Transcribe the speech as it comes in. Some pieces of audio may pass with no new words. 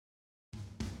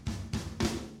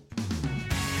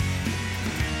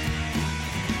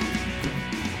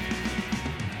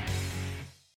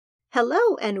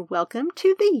Hello and welcome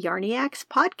to the Yarniacs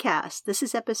podcast. This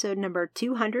is episode number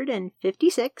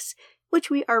 256, which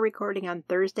we are recording on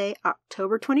Thursday,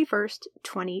 October 21st,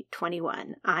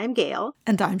 2021. I'm Gail.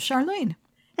 And I'm Charlene.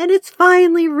 And it's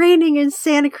finally raining in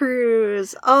Santa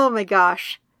Cruz. Oh my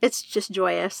gosh. It's just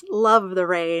joyous. Love the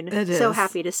rain. It is. So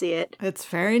happy to see it. It's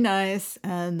very nice,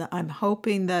 and I'm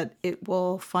hoping that it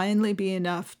will finally be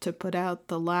enough to put out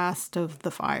the last of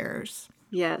the fires.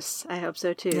 Yes, I hope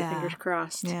so too. Yeah. Fingers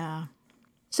crossed. Yeah.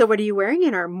 So what are you wearing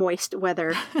in our moist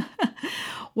weather?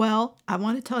 Well, I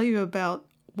want to tell you about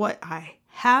what I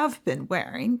have been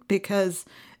wearing because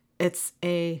it's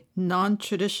a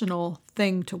non-traditional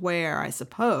thing to wear, I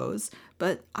suppose,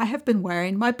 but I have been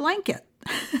wearing my blanket.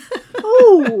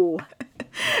 Oh!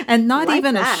 And not like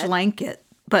even that. a blanket,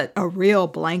 but a real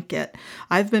blanket.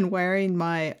 I've been wearing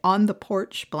my on the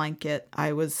porch blanket.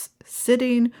 I was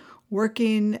sitting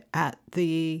working at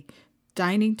the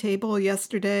dining table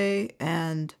yesterday,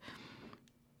 and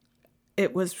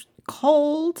it was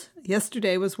cold.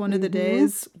 Yesterday was one of the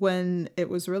days when it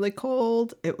was really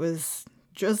cold. It was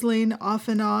drizzling off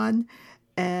and on,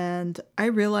 and I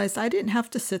realized I didn't have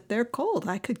to sit there cold.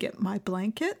 I could get my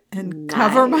blanket and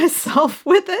cover myself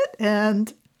with it,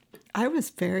 and I was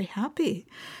very happy.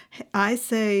 I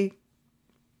say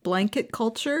blanket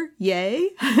culture,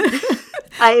 yay.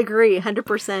 I agree,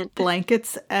 100%.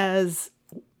 Blankets as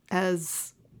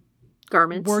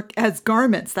Garments. as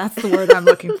garments. That's the word I'm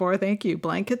looking for. Thank you.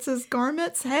 Blankets as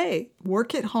garments. Hey,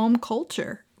 work at home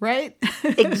culture, right?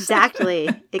 Exactly.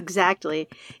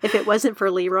 If it wasn't for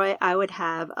Leroy, I would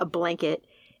have a blanket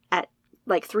at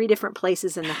like 3 different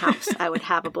places in the house. I would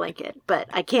have a blanket, but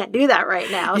I can't do that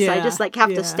right now. So I just have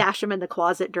to stash them in the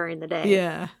closet during the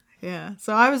day. Yeah.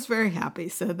 So I was very happy.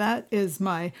 So that is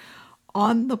my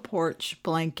on the porch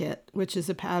blanket, which is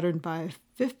a pattern by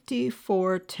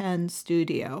 5410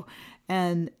 Studio.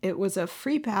 And it was a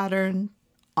free pattern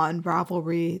on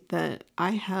Ravelry that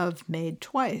I have made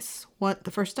twice. The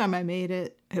first time I made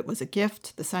it, it was a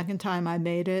gift. The second time I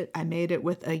made it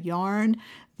with a yarn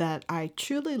that I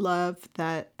truly love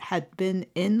that had been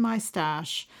in my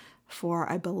stash for,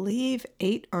 I believe,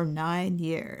 8 or 9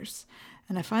 years.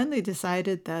 And I finally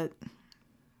decided that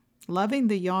loving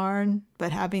the yarn,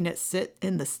 but having it sit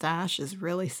in the stash is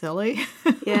really silly.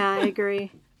 Yeah, I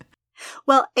agree.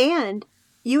 Well, and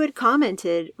you had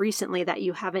commented recently that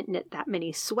you haven't knit that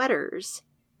many sweaters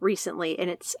recently. And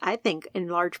it's, I think, in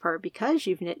large part because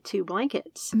you've knit 2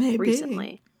 blankets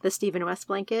recently. The Stephen West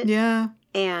blanket. Yeah.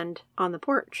 And on the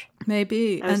porch.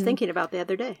 Maybe. I was thinking about the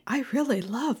other day. I really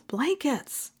love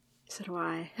blankets. So do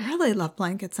I. I really love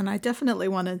blankets, and I definitely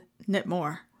want to knit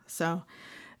more. So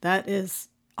that is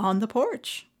on the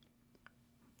porch.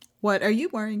 What are you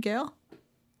wearing, Gail?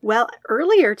 Well,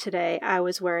 earlier today, I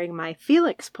was wearing my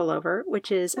Felix pullover,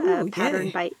 which is a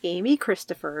pattern by Amy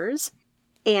Christophers.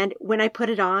 And when I put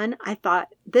it on, I thought,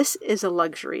 this is a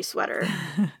luxury sweater.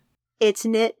 It's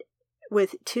knit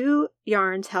with 2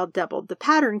 yarns held doubled. The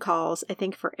pattern calls, I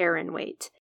think, for Aran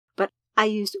weight. But I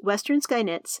used Western Sky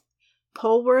Knits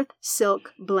Polworth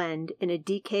Silk Blend in a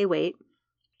DK weight,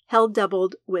 held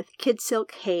doubled with Kid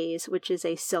Silk Haze, which is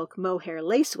a silk mohair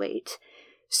lace weight.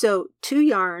 So 2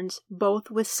 yarns, both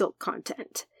with silk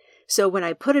content. So when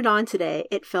I put it on today,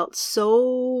 it felt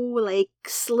so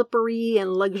slippery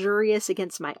and luxurious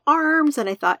against my arms. And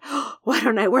I thought, why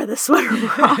don't I wear the sweater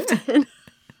more often?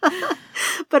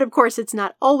 But of course, it's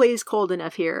not always cold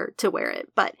enough here to wear it.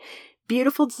 But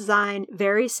beautiful design,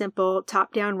 very simple,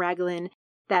 top-down raglan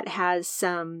that has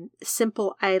some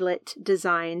simple eyelet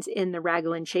designs in the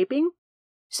raglan shaping.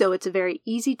 So it's a very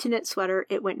easy to knit sweater.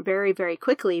 It went very, very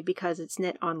quickly because it's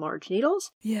knit on large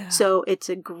needles. Yeah. So it's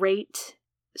a great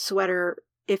sweater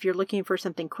if you're looking for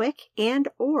something quick and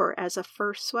or as a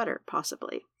first sweater,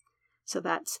 possibly. So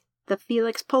that's the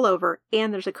Felix pullover,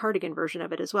 and there's a cardigan version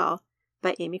of it as well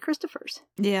by Amy Christophers.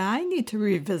 Yeah, I need to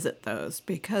revisit those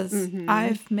because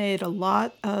I've made a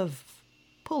lot of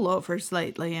pullovers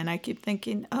lately, and I keep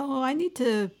thinking, I need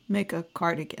to make a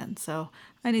cardigan. So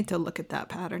I need to look at that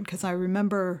pattern because I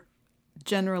remember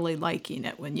generally liking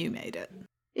it when you made it.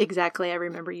 Exactly. I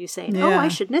remember you saying, I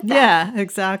should knit that. Yeah,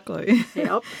 exactly.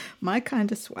 Yep. My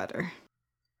kind of sweater.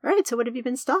 All right. So what have you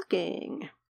been stocking?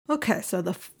 Okay. So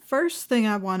the first thing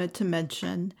I wanted to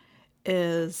mention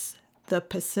is the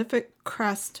Pacific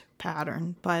Crest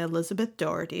pattern by Elizabeth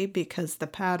Doherty because the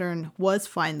pattern was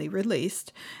finally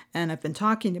released, and I've been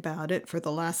talking about it for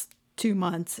the last 2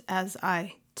 months as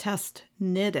I test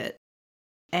knit it.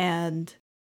 And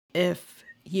if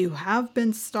you have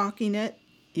been stocking it,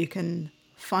 you can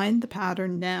find the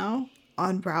pattern now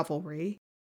on Ravelry.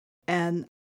 And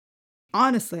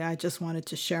honestly, I just wanted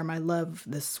to share my love of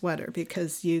this sweater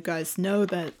because you guys know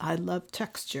that I love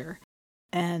texture.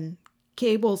 And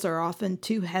cables are often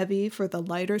too heavy for the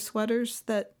lighter sweaters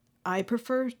that I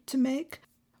prefer to make.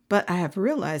 But I have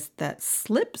realized that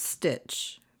slip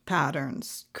stitch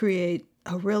patterns create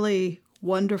a really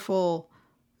wonderful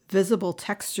visible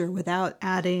texture without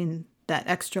adding that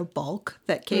extra bulk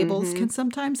that cables can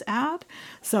sometimes add.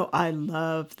 So I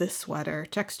love this sweater.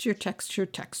 Texture, texture,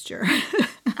 texture.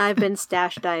 I've been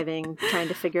stash diving, trying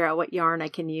to figure out what yarn I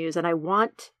can use, and I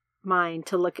want mine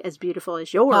to look as beautiful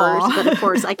as yours, Aw. but of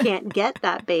course I can't get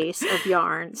that base of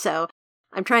yarn, so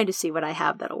I'm trying to see what I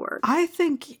have that'll work. I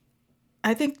think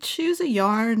choose a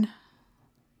yarn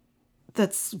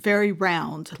that's very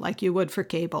round, like you would for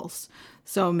cables.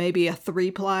 So maybe a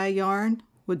 3-ply yarn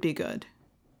would be good.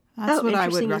 That's what I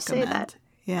would interesting you recommend. say that.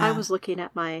 Yeah. I was looking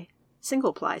at my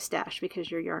single ply stash because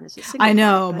your yarn is a single I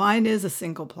know ply. mine is a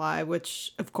single ply,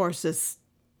 which of course is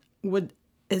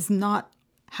not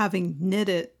having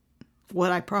knitted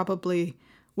what I probably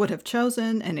would have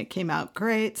chosen, and it came out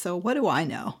great. So what do I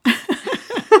know?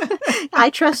 I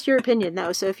trust your opinion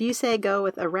though. So if you say go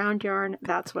with a round yarn,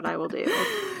 that's what I will do.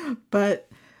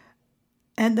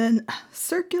 And then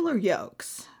circular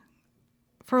yokes.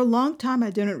 For a long time,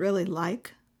 I didn't really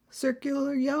like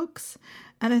circular yokes.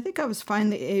 And I think I was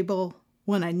finally able,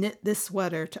 when I knit this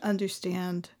sweater, to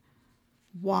understand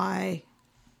why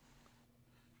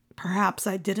perhaps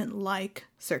I didn't like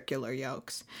circular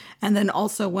yokes. And then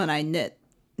also when I knit,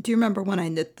 do you remember when I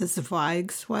knit the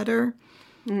Zweig sweater?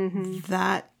 Mm-hmm.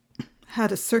 That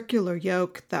had a circular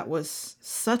yoke that was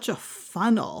such a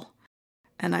funnel.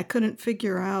 And I couldn't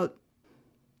figure out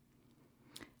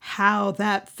how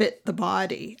that fit the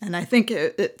body. And I think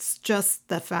it's just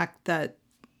the fact that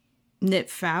knit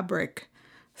fabric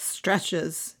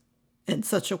stretches in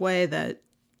such a way that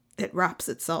it wraps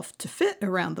itself to fit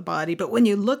around the body. But when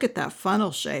you look at that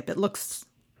funnel shape, it looks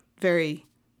very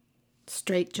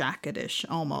straitjacketish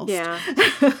almost. Yeah.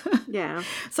 Yeah.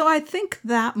 So I think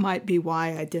that might be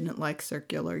why I didn't like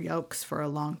circular yokes for a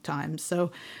long time.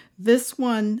 So this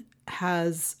one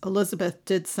has, Elizabeth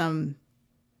did some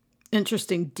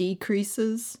interesting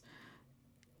decreases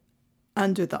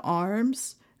under the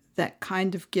arms that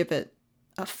kind of give it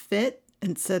a fit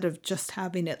instead of just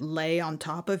having it lay on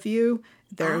top of you.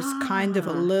 There's kind of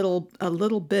a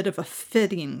little bit of a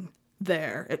fitting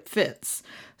there. It fits.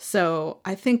 So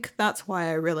I think that's why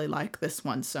I really like this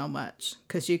one so much,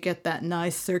 because you get that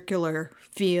nice circular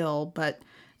feel, but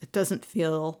it doesn't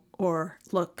feel or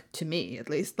look, to me at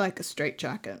least, like a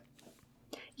straitjacket.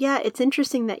 Yeah, it's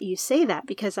interesting that you say that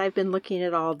because I've been looking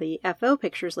at all the FO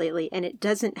pictures lately and it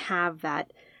doesn't have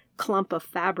that clump of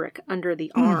fabric under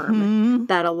the arm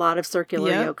that a lot of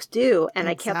circular yokes do. And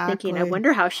I kept thinking, I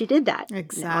wonder how she did that.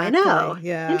 Exactly. Now I know.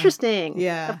 Yeah. Interesting.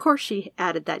 Yeah. Of course she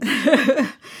added that detail.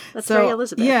 That's very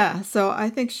Elizabeth. Yeah. So I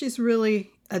think she's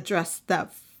really addressed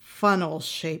that funnel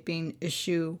shaping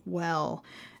issue well.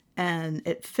 And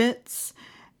it fits.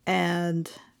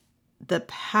 And the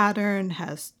pattern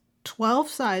has 12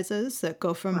 sizes that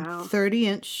go from 30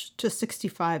 inch to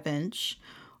 65 inch.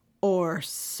 Or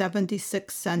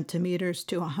 76 centimeters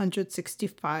to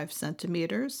 165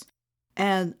 centimeters.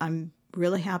 And I'm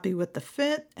really happy with the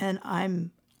fit. And I'm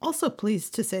also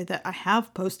pleased to say that I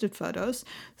have posted photos.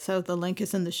 So the link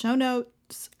is in the show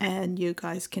notes and you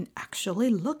guys can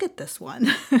actually look at this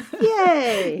one.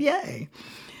 Yay! Yay!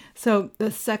 So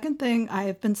the second thing I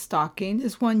have been stocking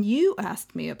is one you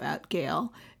asked me about,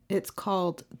 Gail. It's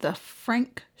called the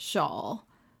Frank Shawl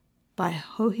by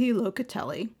Joji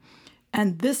Locatelli.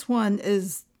 And this one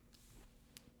is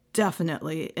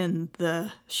definitely in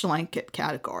the schlanket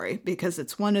category because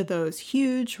it's one of those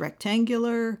huge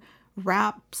rectangular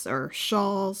wraps or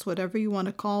shawls, whatever you want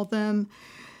to call them.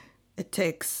 It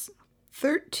takes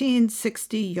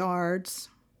 1360 yards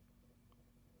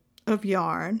of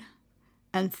yarn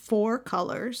and 4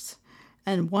 colors.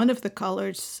 And one of the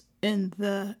colors in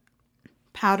the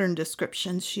pattern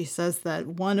descriptions, she says that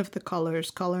one of the colors,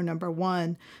 color number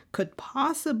 1, could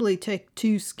possibly take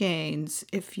 2 skeins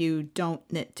if you don't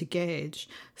knit to gauge.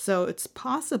 So it's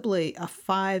possibly a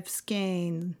 5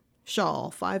 skein shawl,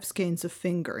 5 skeins of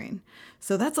fingering.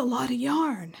 So that's a lot of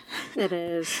yarn. It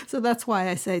is. So that's why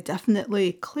I say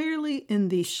definitely clearly in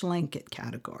the schlanket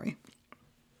category,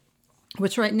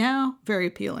 which right now, very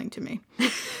appealing to me.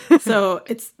 So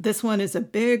this one is a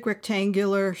big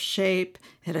rectangular shape.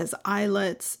 It has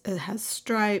eyelets. It has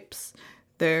stripes.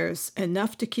 There's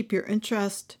enough to keep your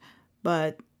interest,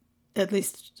 but at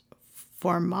least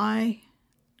for my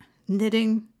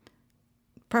knitting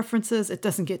preferences, it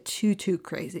doesn't get too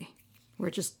crazy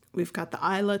We've got the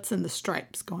eyelets and the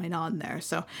stripes going on there.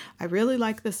 So I really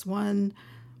like this one.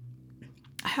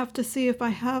 I have to see if I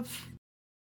have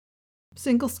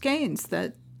single skeins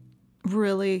that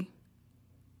really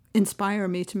inspire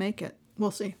me to make it.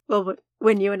 We'll see. Well,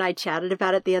 when you and I chatted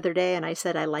about it the other day and I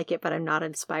said I like it, but I'm not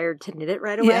inspired to knit it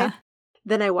right away. Yeah.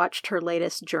 Then I watched her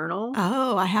latest journal.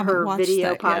 Oh, I haven't watched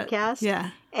video that podcast. yet. Yeah.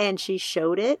 And she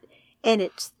showed it. And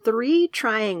it's 3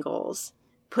 triangles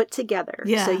put together.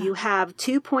 Yeah. So you have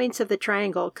 2 points of the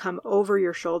triangle come over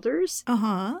your shoulders.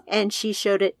 Uh-huh. And she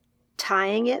showed it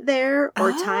tying it there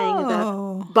or tying the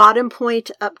Oh. bottom point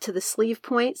up to the sleeve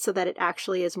point so that it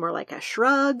actually is more like a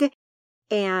shrug.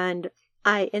 And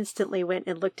I instantly went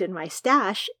and looked in my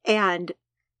stash, and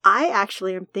I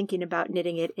actually am thinking about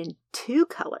knitting it in 2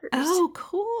 colors. Oh,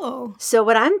 cool. So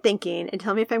what I'm thinking, and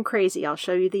tell me if I'm crazy, I'll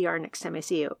show you the yarn next time I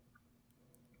see you.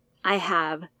 I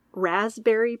have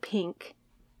raspberry pink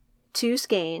 2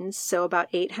 skeins, so about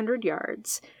 800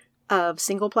 yards of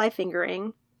single ply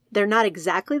fingering. They're not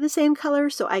exactly the same color,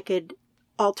 so I could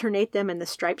alternate them in the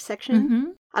stripe section. Mm-hmm.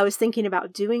 I was thinking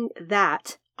about doing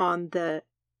that on the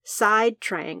side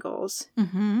triangles.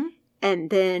 Mm-hmm. And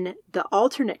then the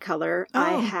alternate color,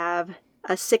 I have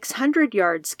a 600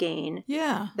 yard skein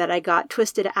that I got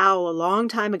Twisted Owl a long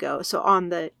time ago. So on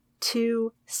the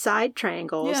 2 side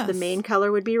triangles, the main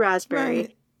color would be raspberry.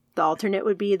 Right. The alternate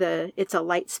would be it's a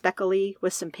light speckly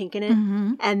with some pink in it.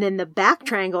 Mm-hmm. And then the back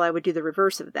triangle, I would do the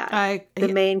reverse of that. The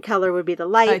Yeah. main color would be the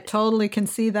light. I totally can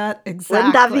see that exactly.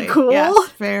 Wouldn't that be cool? Yes,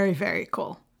 very, very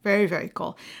cool. Very, very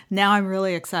cool. Now I'm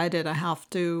really excited. I have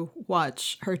to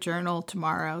watch her journal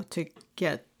tomorrow to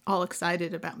get all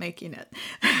excited about making it.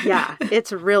 Yeah,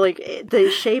 it's really, the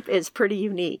shape is pretty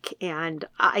unique. And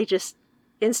I just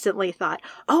instantly thought,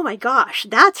 oh my gosh,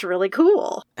 that's really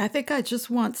cool. I think I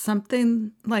just want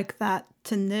something like that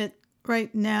to knit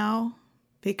right now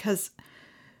because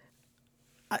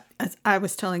I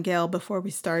was telling Gail before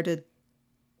we started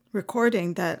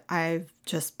recording that I've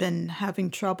just been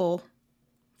having trouble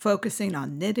focusing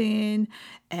on knitting,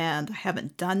 and I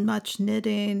haven't done much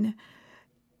knitting.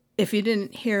 If you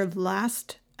didn't hear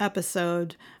last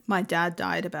episode, my dad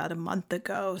died about a month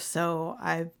ago, so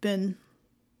I've been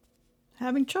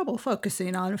having trouble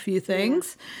focusing on a few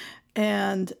things. Yeah.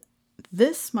 And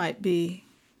this might be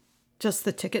just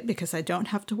the ticket because I don't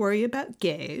have to worry about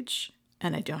gauge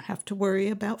and I don't have to worry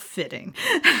about fitting.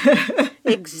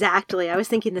 Exactly. I was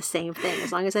thinking the same thing.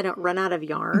 As long as I don't run out of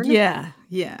yarn. Yeah.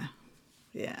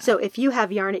 So if you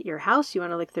have yarn at your house you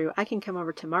want to look through, I can come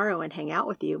over tomorrow and hang out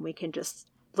with you and we can just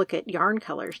look at yarn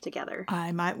colors together.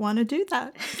 I might want to do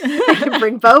that. I can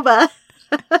bring boba.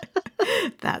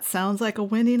 That sounds like a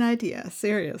winning idea,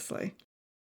 seriously.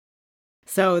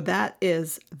 So that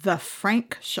is The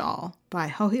Frank Shawl by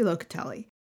Joji Locatelli.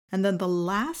 And then the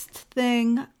last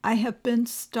thing I have been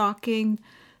stalking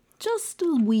just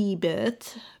a wee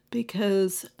bit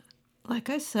because, like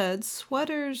I said,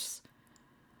 sweaters,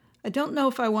 I don't know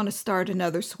if I want to start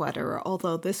another sweater,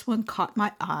 although this one caught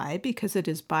my eye because it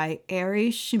is by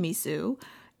Eri Shimizu,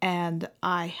 and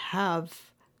I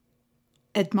have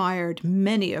admired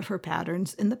many of her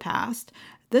patterns in the past.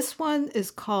 This one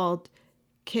is called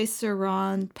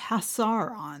Kesaron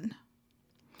Passaron,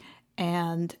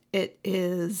 and it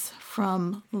is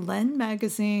from Len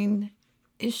Magazine,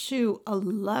 issue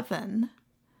 11,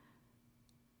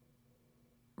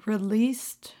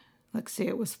 released, let's see,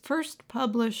 it was first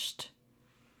published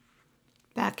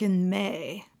back in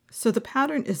May. So the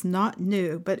pattern is not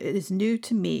new, but it is new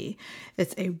to me.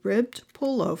 It's a ribbed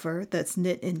pullover that's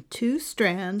knit in 2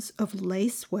 strands of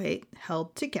lace weight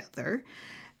held together.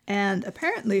 And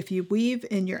apparently if you weave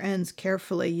in your ends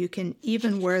carefully, you can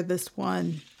even wear this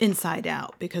one inside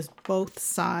out because both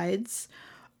sides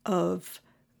of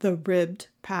the ribbed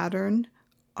pattern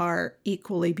are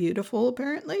equally beautiful,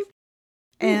 apparently.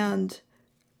 And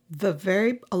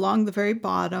along the very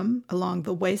bottom, along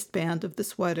the waistband of the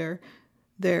sweater,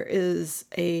 there is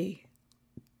a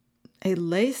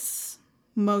lace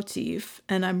motif,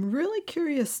 and I'm really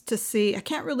curious to see, I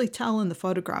can't really tell in the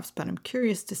photographs, but I'm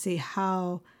curious to see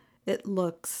how it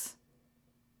looks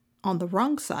on the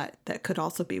wrong side that could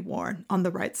also be worn on the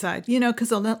right side. You know,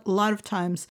 because a lot of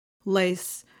times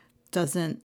lace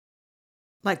doesn't,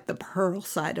 like the pearl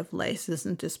side of lace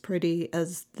isn't as pretty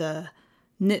as the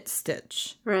knit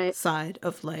stitch side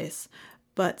of lace.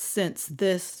 But since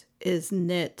this is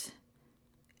knit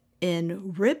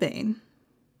in ribbing,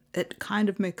 it kind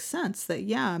of makes sense that,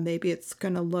 yeah, maybe it's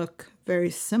going to look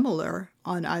very similar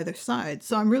on either side.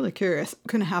 So I'm really curious. I'm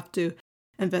going to have to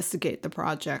investigate the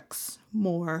projects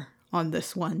more on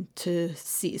this one to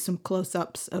see some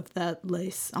close-ups of that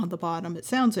lace on the bottom. It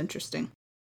sounds interesting.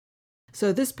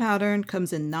 So this pattern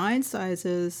comes in 9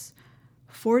 sizes,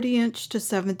 40 inch to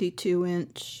 72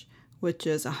 inch, which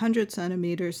is 100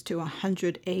 centimeters to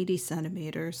 180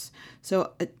 centimeters.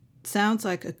 So it sounds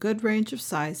like a good range of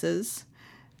sizes,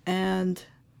 and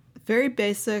very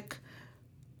basic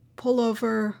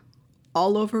pullover,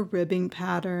 all over ribbing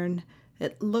pattern.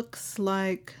 It looks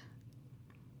like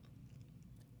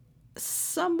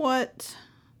somewhat,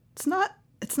 it's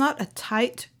not a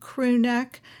tight crew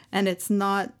neck, and it's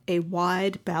not a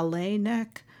wide ballet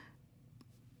neck.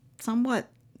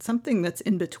 Something that's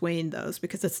in between those,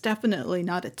 because it's definitely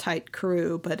not a tight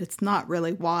crew, but it's not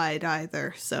really wide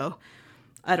either. So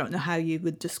I don't know how you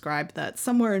would describe that.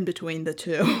 Somewhere in between the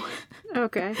two.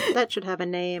 Okay, that should have a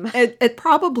name. It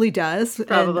probably does.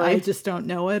 Probably. And I just don't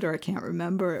know it, or I can't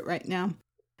remember it right now.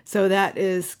 So that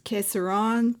is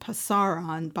Kesaran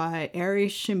Pasaran by Eri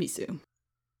Shimizu.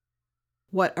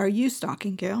 What are you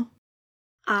stocking, Gail?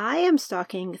 I am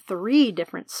stocking 3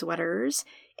 different sweaters,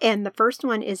 and the first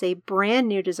one is a brand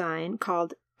new design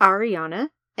called Ariana,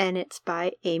 and it's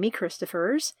by Amy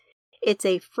Christophers. It's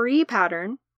a free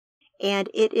pattern, and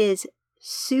it is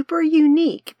super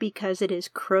unique because it is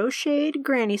crocheted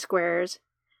granny squares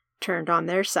turned on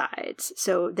their sides.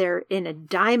 So they're in a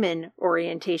diamond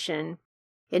orientation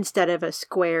instead of a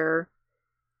square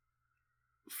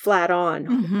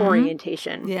flat-on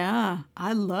orientation. Yeah,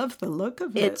 I love the look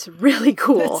of it. It's really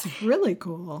cool. It's really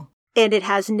cool. And it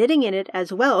has knitting in it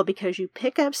as well, because you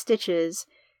pick up stitches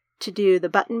to do the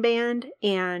button band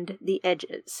and the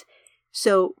edges.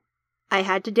 So I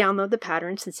had to download the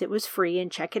pattern since it was free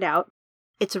and check it out.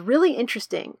 It's really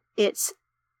interesting. It's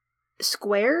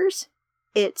squares,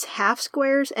 it's half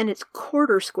squares, and it's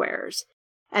quarter squares.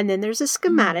 And then there's a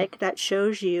schematic that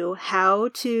shows you how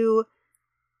to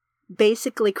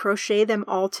basically crochet them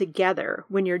all together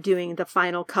when you're doing the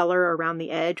final color around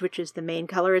the edge, which is the main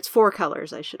color. It's 4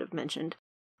 colors, I should have mentioned.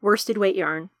 Worsted weight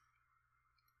yarn.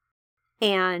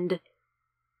 And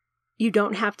you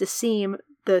don't have to seam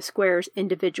the squares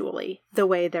individually the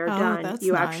way they're done. That's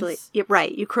you nice. actually,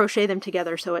 right, you crochet them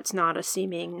together so it's not a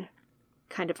seaming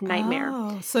kind of nightmare.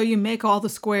 Oh, so you make all the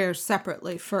squares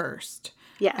separately first.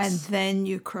 Yes. And then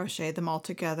you crochet them all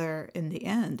together in the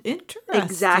end. Interesting.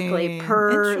 Exactly,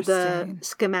 per the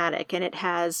schematic. And it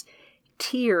has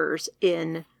tiers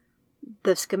in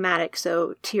the schematic.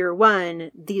 So tier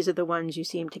 1, these are the ones you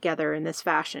seam together in this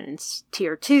fashion. And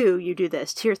tier 2, you do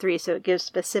this. Tier 3, so it gives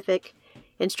specific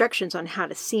instructions on how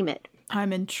to seam it.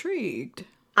 I'm intrigued.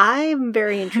 I'm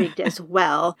very intrigued as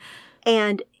well.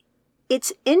 And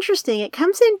it's interesting. It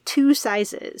comes in 2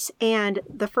 sizes, and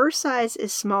the first size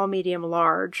is small, medium,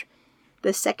 large.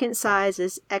 The second size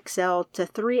is XL to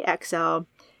 3XL.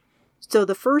 So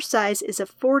the first size is a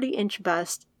 40-inch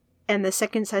bust, and the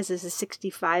second size is a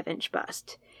 65-inch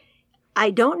bust. I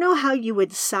don't know how you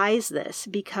would size this,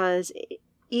 because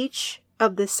each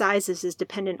of the sizes is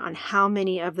dependent on how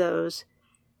many of those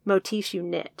motifs you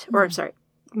knit, or I'm sorry,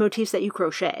 motifs that you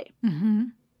crochet.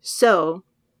 So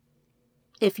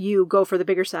if you go for the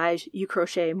bigger size, you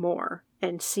crochet more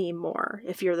and seam more.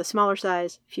 If you're the smaller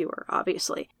size, fewer,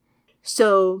 obviously.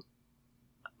 So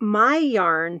my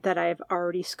yarn that I've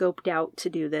already scoped out to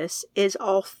do this is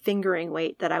all fingering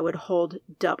weight that I would hold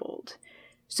doubled.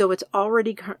 So it's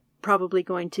already probably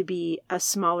going to be a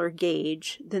smaller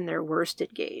gauge than their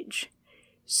worsted gauge.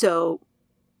 So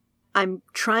I'm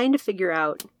trying to figure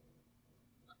out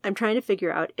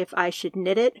if I should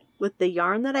knit it with the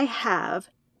yarn that I have,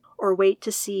 or wait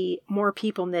to see more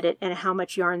people knit it and how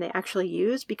much yarn they actually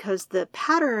use, because the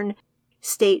pattern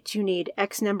states you need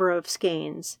X number of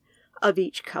skeins of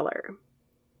each color.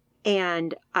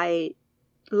 And I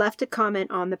left a comment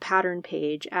on the pattern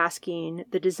page asking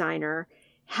the designer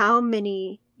how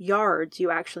many yards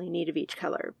you actually need of each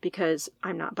color, because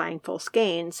I'm not buying full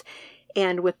skeins.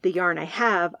 And with the yarn I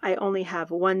have, I only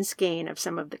have 1 skein of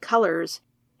some of the colors.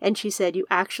 And she said you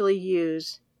actually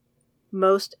use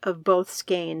most of both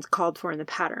skeins called for in the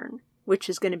pattern, which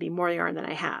is going to be more yarn than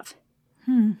I have.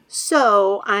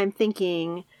 So I'm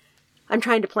trying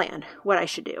to plan what I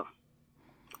should do.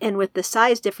 And with the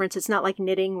size difference, it's not like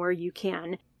knitting where you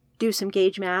can do some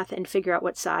gauge math and figure out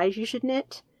what size you should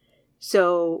knit.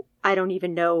 So I don't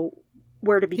even know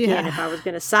where to begin if I was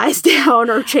going to size down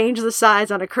or change the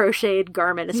size on a crocheted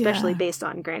garment, especially based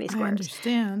on granny squares. I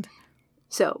understand.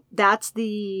 So that's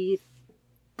the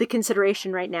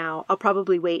consideration right now. I'll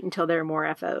probably wait until there are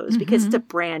more FOs because it's a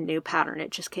brand new pattern.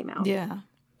 It just came out. Yeah.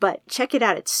 But check it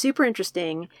out. It's super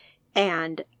interesting.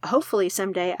 And hopefully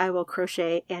someday I will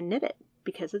crochet and knit it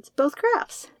because it's both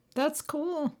crafts. That's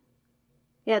cool.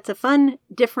 Yeah, it's a fun,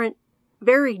 different,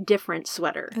 very different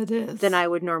sweater. It is. Than I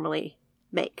would normally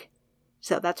make.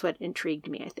 So that's what intrigued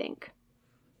me, I think.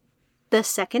 The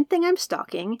second thing I'm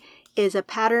stocking is a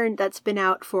pattern that's been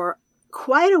out for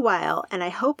quite a while, and I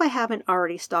hope I haven't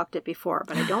already stocked it before,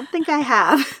 but I don't think I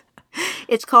have.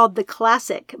 It's called The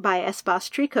Classic by Espace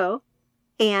Tricot,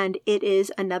 and it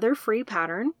is another free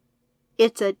pattern.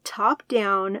 It's a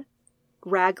top-down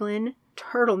raglan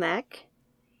turtleneck,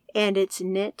 and it's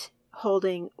knit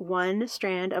holding one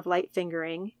strand of light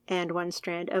fingering and one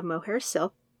strand of mohair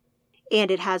silk, and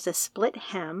it has a split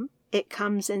hem. It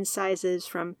comes in sizes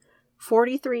from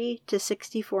 43 to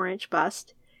 64 inch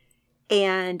bust,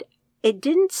 and it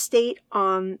didn't state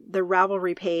on the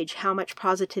Ravelry page how much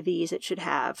positive ease it should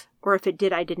have, or if it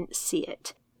did, I didn't see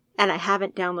it, and I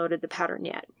haven't downloaded the pattern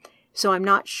yet, so I'm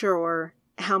not sure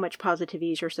how much positive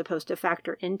ease you're supposed to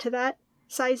factor into that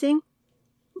sizing,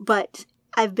 but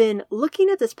I've been looking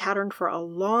at this pattern for a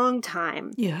long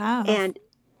time. You have? And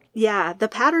yeah, the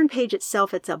pattern page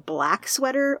itself, it's a black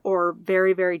sweater or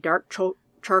very, very dark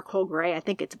charcoal gray. I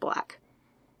think it's black.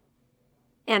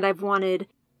 And I've wanted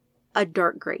a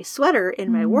dark gray sweater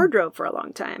in my wardrobe for a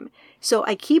long time. So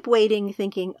I keep waiting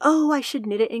thinking, oh, I should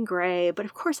knit it in gray. But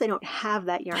of course I don't have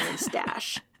that yarn in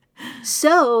stash.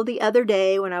 So the other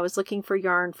day when I was looking for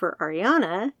yarn for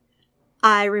Ariana,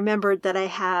 I remembered that I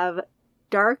have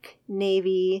dark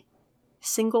navy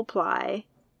single ply.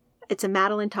 It's a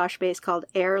Madeline Tosh base called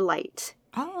Air Light.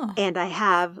 Oh. And I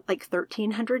have like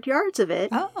 1,300 yards of it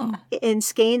Oh. in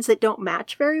skeins that don't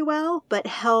match very well, but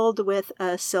held with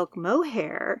a silk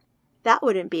mohair, that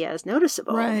wouldn't be as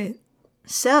noticeable. Right.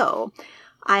 So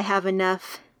I have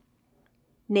enough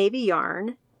navy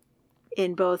yarn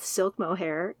in both silk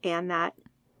mohair and that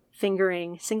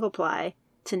fingering single ply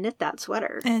to knit that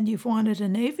sweater. And you've wanted a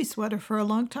navy sweater for a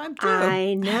long time, too.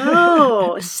 I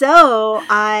know. So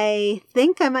I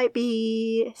think I might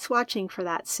be swatching for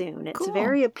that soon. It's Cool.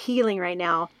 very appealing right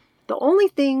now. The only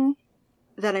thing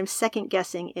that I'm second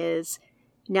guessing is,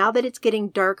 now that it's getting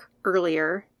dark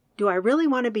earlier, do I really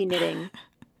want to be knitting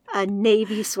a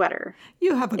navy sweater?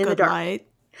 You have a in the good dark? light.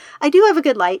 I do have a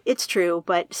good light. It's true.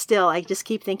 But still, I just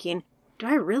keep thinking, do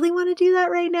I really want to do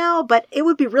that right now? But it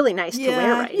would be really nice to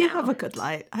wear right now. You have a good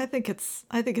light. I think it's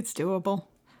doable.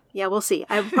 Yeah, we'll see.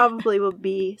 I probably will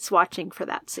be swatching for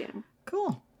that soon.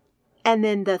 Cool. And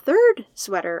then the third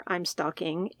sweater I'm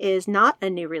stocking is not a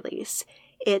new release.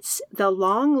 It's the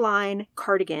Long Line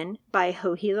Cardigan by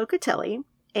Joji Locatelli,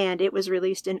 and it was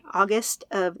released in August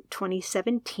of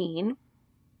 2017.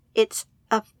 It's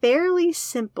a fairly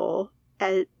simple,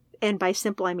 and by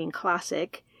simple I mean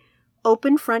classic,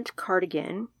 open front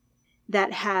cardigan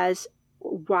that has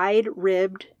wide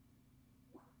ribbed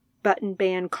button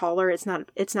band collar. It's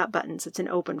not buttons, it's an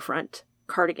open front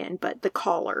cardigan, but the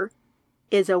collar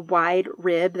is a wide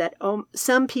rib that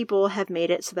some people have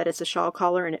made it so that it's a shawl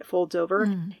collar and it folds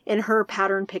over. In her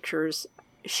pattern pictures,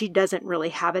 she doesn't really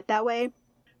have it that way,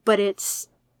 but it's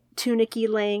tunicky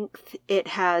length. It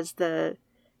has the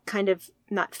kind of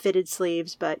not fitted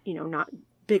sleeves, but not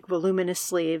big voluminous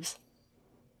sleeves.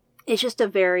 It's just a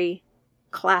very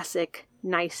classic,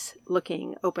 nice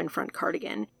looking open front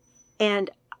cardigan.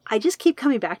 And I just keep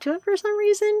coming back to it for some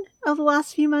reason over the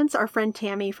last few months. Our friend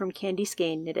Tammy from Candy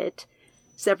Skein knit it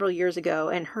several years ago,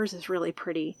 and hers is really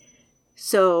pretty.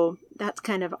 So that's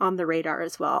kind of on the radar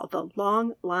as well. The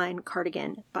Long Line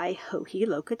Cardigan by Joji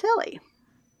Locatelli.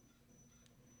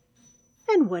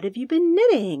 And what have you been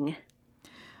knitting?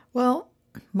 Well,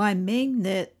 my main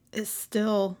knit is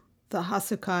still the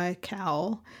Hasukai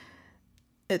cowl.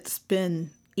 It's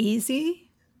been easy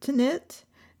to knit,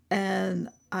 and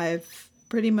I've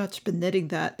pretty much been knitting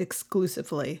that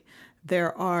exclusively.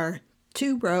 There are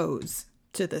 2 rows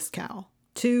to this cowl.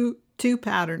 Two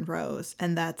pattern rows,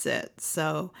 and that's it.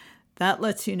 So that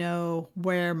lets you know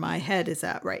where my head is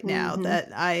at right now,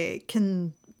 that I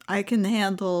can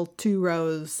handle 2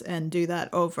 rows and do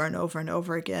that over and over and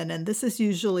over again. And this is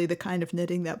usually the kind of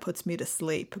knitting that puts me to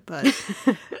sleep, but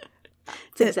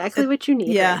it's exactly what you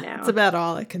need right now. It's about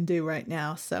all I can do right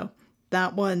now. So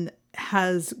that one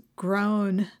has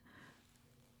grown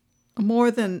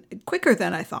quicker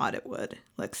than I thought it would,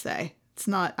 let's say.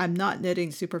 I'm not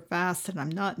knitting super fast, and I'm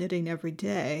not knitting every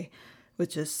day,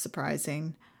 which is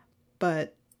surprising,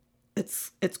 but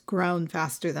it's grown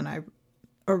faster than I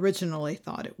originally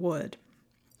thought it would,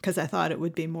 because I thought it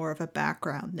would be more of a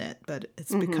background knit, but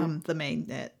it's become the main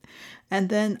knit. And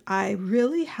then I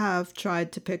really have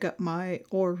tried to pick up my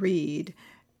or read,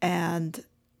 and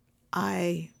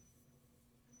I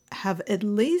have at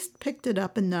least picked it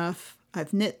up enough.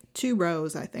 I've knit 2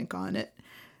 rows, I think, on it,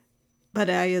 but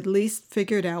I at least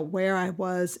figured out where I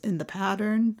was in the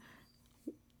pattern,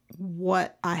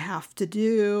 what I have to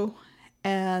do,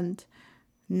 and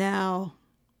now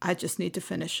I just need to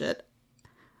finish it.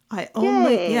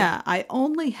 Yay. I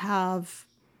only have,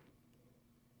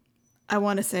 I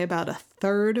want to say about a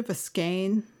third of a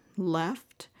skein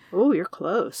left. Oh, you're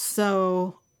close.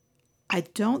 So I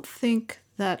don't think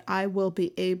that I will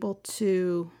be able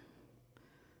to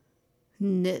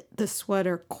knit the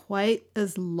sweater quite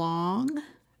as long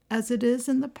as it is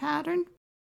in the pattern,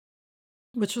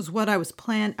 which was what I was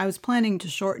planning to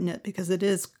shorten it because it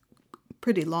is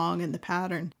pretty long in the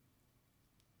pattern,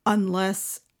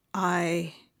 unless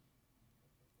I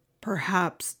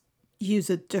perhaps use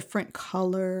a different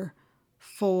color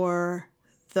for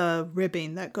the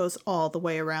ribbing that goes all the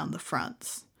way around the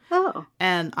fronts. Oh.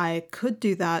 And I could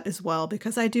do that as well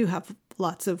because I do have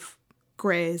lots of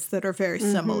grays that are very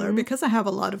similar because I have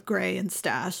a lot of gray in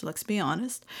stash, let's be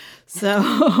honest.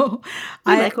 So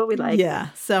I like what we like. Yeah.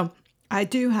 So I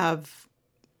do have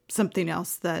something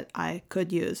else that I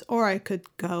could use, or I could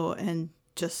go and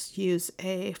just use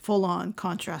a full-on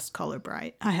contrast color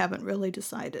bright. I haven't really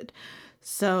decided.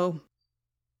 So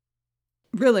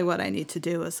really what I need to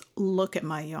do is look at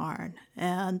my yarn.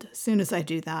 And as soon as I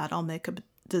do that, I'll make a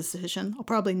decision. I'll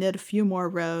probably knit a few more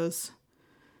rows,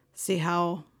 see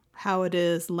how it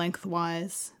is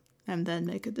lengthwise, and then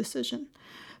make a decision.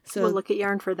 So we'll look at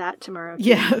yarn for that tomorrow, too.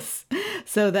 Yes.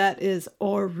 So that is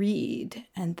Or Read,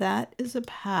 and that is a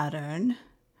pattern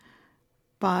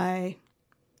by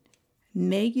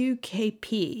Mayu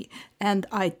KP. And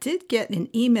I did get an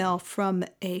email from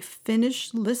a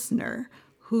Finnish listener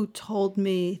who told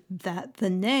me that the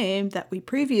name that we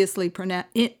previously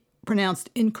pronounced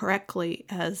incorrectly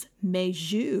as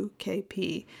Meiju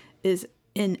KP is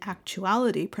in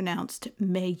actuality pronounced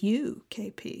Mayu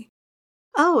KP.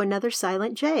 Oh, another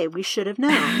silent J. We should have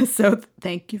known. So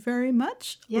thank you very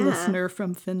much, listener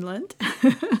from Finland.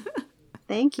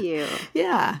 Thank you.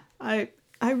 Yeah, I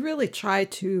really try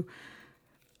to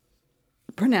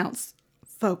pronounce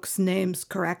folks' names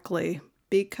correctly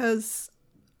because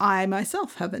I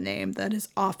myself have a name that is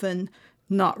often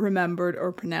not remembered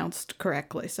or pronounced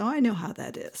correctly. So I know how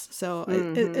that is. So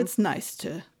it's nice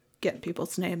to get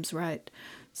people's names right.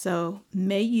 So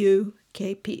Mayu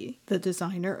KP, the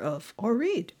designer of Or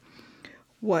Read.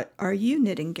 What are you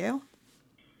knitting, Gail?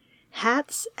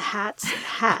 Hats, hats,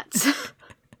 hats.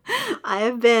 I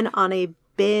have been on a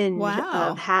binge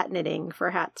of hat knitting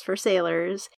for Hats for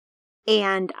Sailors,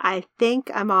 and I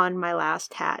think I'm on my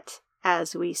last hat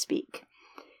as we speak.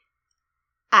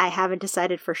 I haven't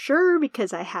decided for sure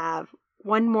because I have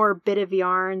one more bit of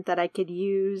yarn that I could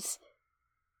use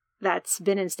that's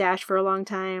been in stash for a long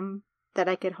time that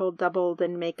I could hold doubled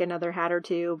and make another hat or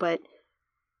two, but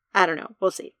I don't know.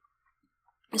 We'll see.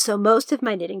 So most of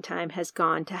my knitting time has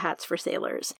gone to Hats for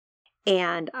Sailors,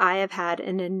 and I have had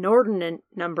an inordinate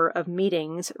number of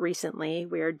meetings recently.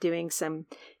 We are doing some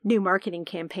new marketing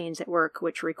campaigns at work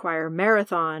which require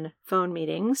marathon phone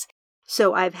meetings,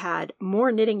 so I've had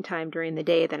more knitting time during the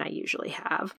day than I usually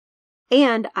have.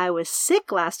 And I was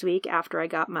sick last week after I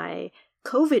got my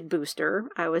COVID booster.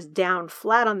 I was down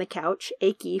flat on the couch,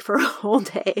 achy for a whole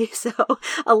day, so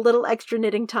a little extra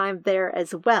knitting time there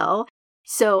as well.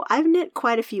 So I've knit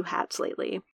quite a few hats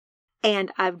lately,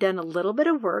 and I've done a little bit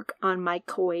of work on my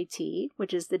koi tee,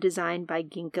 which is the design by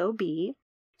Ginkgo Bee.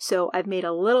 So I've made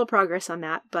a little progress on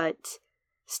that, but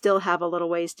still have a little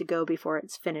ways to go before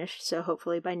it's finished, so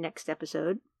hopefully by next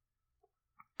episode.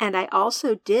 And I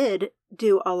also did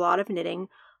do a lot of knitting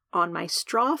on my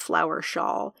straw flower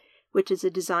shawl, which is a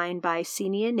design by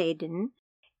Senia Naden,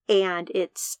 and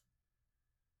it's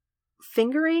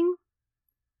fingering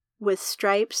with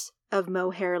stripes of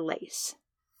mohair lace,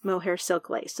 mohair silk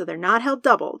lace. So they're not held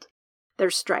doubled, they're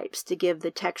stripes to give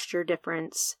the texture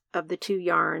difference of the two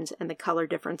yarns and the color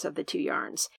difference of the two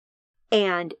yarns.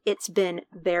 And it's been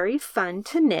very fun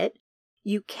to knit.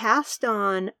 You cast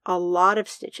on a lot of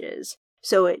stitches,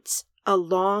 so it's a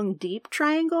long, deep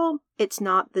triangle. It's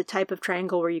not the type of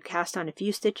triangle where you cast on a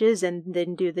few stitches and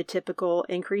then do the typical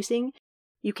increasing.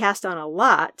 You cast on a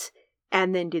lot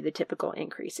and then do the typical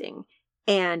increasing.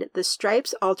 And the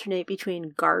stripes alternate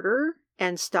between garter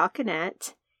and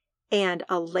stockinette and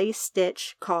a lace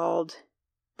stitch called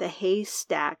the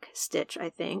haystack stitch, I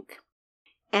think.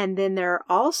 And then there are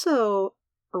also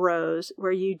rows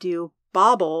where you do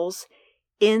baubles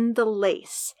in the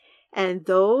lace. And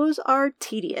those are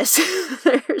tedious.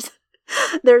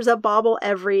 There's a bauble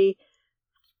every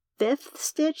 5th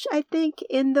stitch, I think,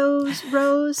 in those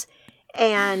rows.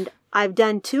 And I've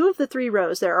done 2 of the 3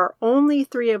 rows. There are only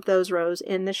 3 of those rows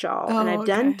in the shawl. And I've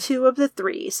done 2 of the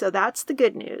 3. So that's the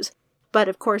good news. But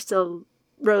of course, the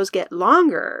rows get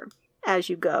longer as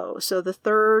you go. So the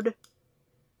 3rd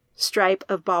stripe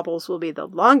of baubles will be the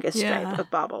longest stripe of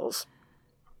baubles.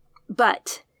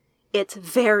 But It's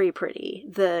very pretty.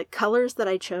 The colors that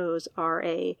I chose are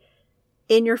a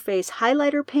in-your-face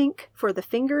highlighter pink for the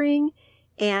fingering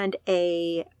and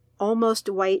a almost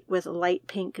white with light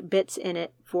pink bits in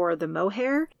it for the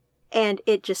mohair. And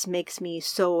it just makes me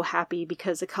so happy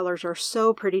because the colors are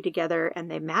so pretty together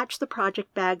and they match the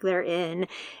project bag they're in.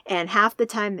 And half the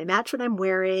time they match what I'm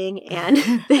wearing.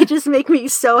 And they just make me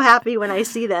so happy when I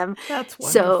see them. That's wonderful.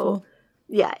 So,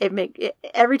 yeah,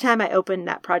 every time I open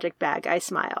that project bag, I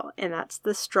smile. And that's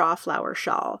the Straw Flower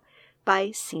Shawl by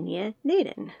Senia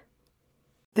Naden.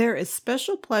 There is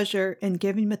special pleasure in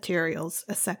giving materials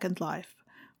a second life.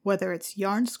 Whether it's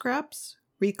yarn scraps,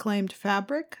 reclaimed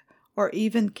fabric, or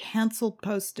even canceled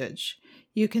postage,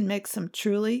 you can make some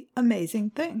truly amazing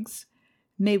things.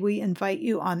 May we invite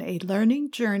you on a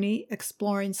learning journey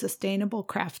exploring sustainable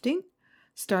crafting?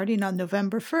 Starting on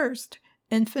November 1st,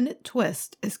 Infinite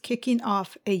Twist is kicking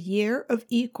off a year of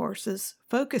e-courses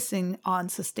focusing on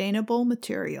sustainable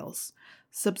materials.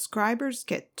 Subscribers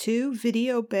get 2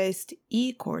 video-based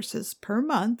e-courses per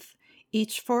month,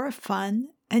 each for a fun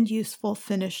and useful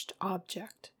finished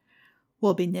object.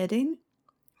 We'll be knitting,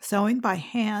 sewing by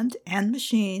hand and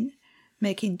machine,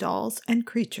 making dolls and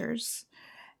creatures,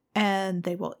 and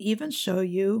they will even show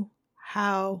you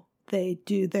how they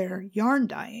do their yarn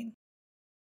dyeing.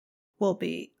 We'll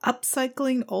be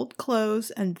upcycling old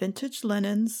clothes and vintage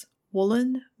linens,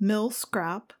 woolen mill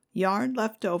scrap, yarn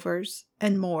leftovers,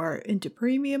 and more into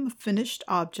premium finished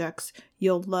objects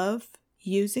you'll love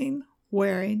using,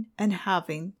 wearing, and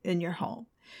having in your home.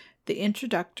 The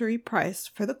introductory price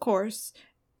for the course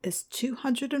is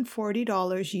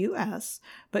 $240 US,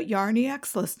 but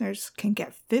Yarniacs listeners can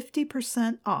get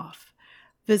 50% off.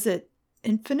 Visit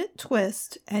Infinite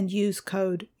Twist and use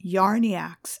code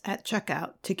Yarniacs at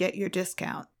checkout to get your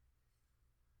discount.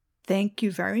 Thank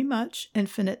you very much,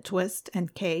 Infinite Twist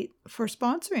and Kate, for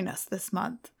sponsoring us this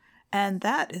month. And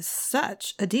that is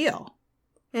such a deal.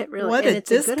 It really what and a it's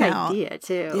discount. A good idea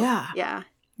too. Yeah. Yeah.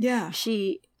 Yeah.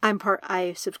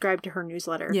 I subscribe to her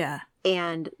newsletter. Yeah.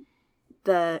 And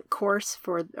the course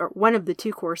one of the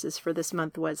 2 courses for this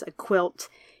month was a quilt,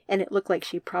 and it looked like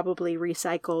she probably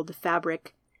recycled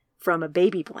fabric from a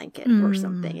baby blanket or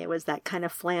something. It was that kind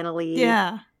of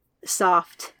flannelly,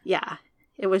 soft. Yeah.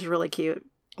 It was really cute.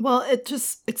 Well, it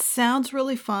sounds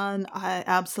really fun. I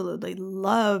absolutely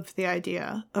love the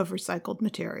idea of recycled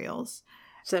materials.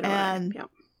 So do and I. Yep.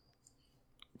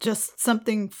 Just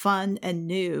something fun and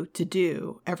new to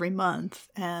do every month,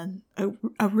 and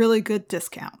a really good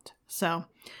discount. So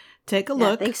take a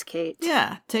look. Thanks, Kate.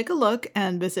 Yeah, take a look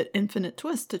and visit Infinite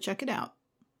Twist to check it out.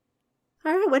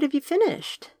 All right, what have you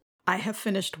finished? I have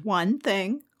finished one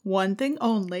thing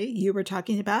only. You were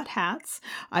talking about hats.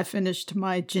 I finished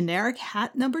my generic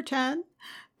hat number 10.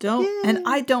 And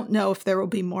I don't know if there will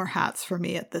be more hats for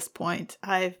me at this point.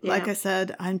 Like I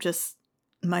said,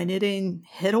 my knitting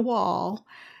hit a wall,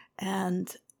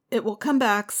 and it will come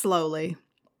back slowly,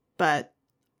 but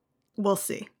we'll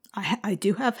see. I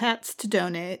do have hats to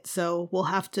donate, so we'll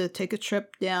have to take a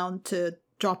trip down to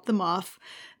drop them off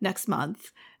next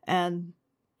month, and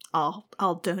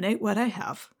I'll donate what I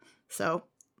have. So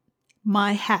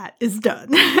my hat is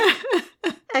done.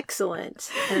 Excellent.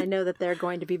 And I know that they're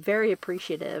going to be very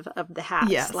appreciative of the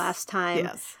hats. Yes. Last time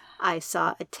I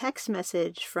saw a text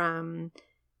message from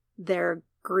their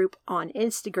group on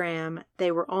Instagram.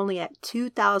 They were only at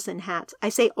 2,000 hats. I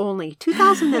say only.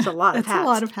 2,000 is a lot of hats. It's a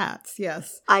lot of hats,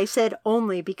 yes. I said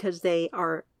only because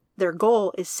their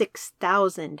goal is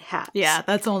 6,000 hats. Yeah,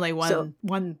 that's only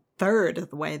one third of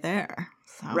the way there.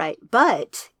 So. Right.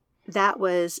 But that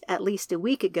was at least a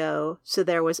week ago, so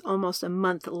there was almost a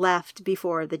month left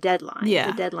before the deadline.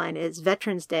 Yeah. The deadline is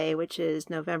Veterans Day, which is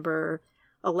November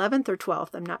 11th or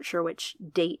 12th. I'm not sure which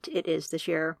date it is this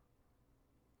year.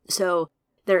 So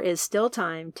there is still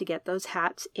time to get those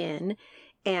hats in.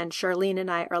 And Charlene and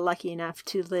I are lucky enough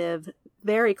to live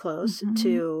very close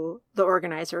to the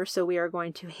organizer. So we are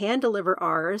going to hand deliver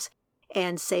ours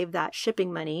and save that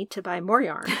shipping money to buy more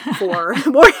yarn for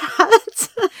more hats.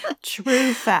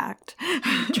 True fact.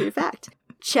 True fact.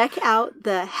 Check out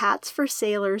the Hats for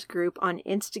Sailors group on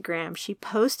Instagram. She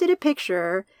posted a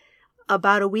picture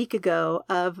about a week ago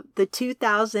of the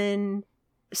 2,000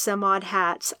 some odd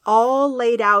hats all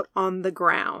laid out on the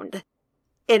ground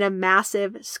in a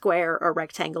massive square or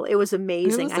rectangle. It was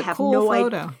amazing. It was I have cool no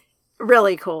photo. idea.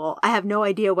 Really cool. I have no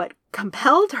idea what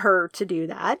compelled her to do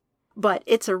that, but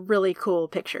it's a really cool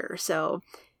picture. So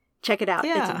check it out.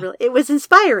 Yeah. It was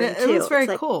inspiring too. It was very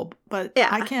cool, but yeah.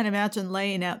 I can't imagine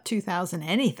laying out 2,000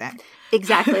 anything.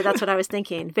 Exactly. That's what I was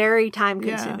thinking. Very time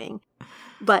consuming. Yeah.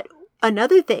 But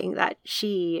another thing that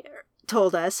she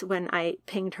told us when I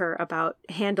pinged her about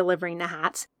hand delivering the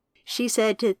hats, She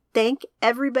said to thank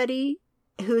everybody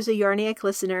who's a Yarniac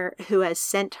listener who has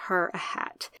sent her a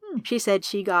hat. She said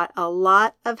she got a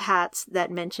lot of hats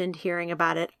that mentioned hearing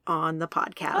about it on the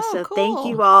podcast. Oh, so cool. Thank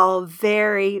you all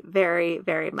very, very,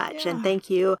 very much. Yeah. And thank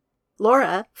you,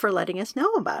 Laura, for letting us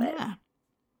know about it.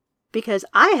 Because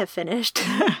I have finished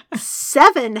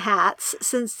 7 hats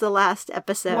since the last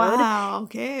episode. Wow,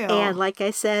 okay. And like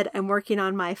I said, I'm working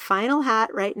on my final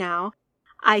hat right now.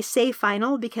 I say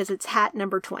final because it's hat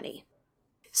number 20.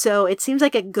 So it seems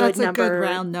like a good number. That's a good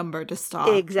round number to stop.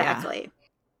 Exactly. Yeah.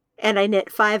 And I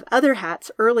knit 5 other hats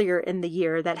earlier in the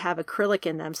year that have acrylic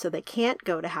in them, so they can't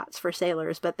go to Hats for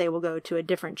Sailors, but they will go to a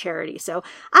different charity. So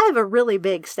I have a really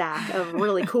big stack of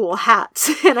really cool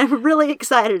hats, and I'm really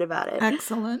excited about it.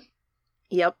 Excellent.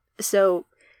 Yep. So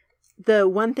the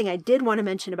one thing I did want to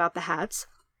mention about the hats,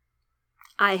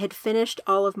 I had finished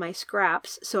all of my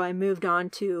scraps, so I moved on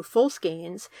to full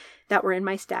skeins that were in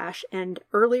my stash. And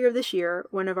earlier this year,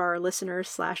 one of our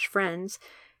listeners/friends,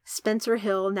 Spencer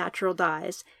Hill Natural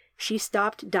Dyes, she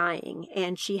stopped dyeing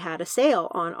and she had a sale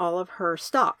on all of her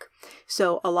stock.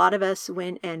 So a lot of us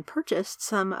went and purchased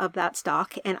some of that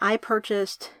stock, and I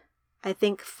purchased, I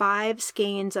think, 5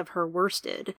 skeins of her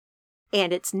worsted.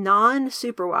 And it's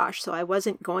non-superwash, so I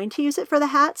wasn't going to use it for the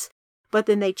hats, but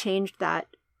then they changed that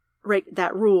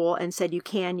rule and said you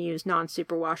can use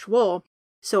non-superwash wool.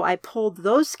 So I pulled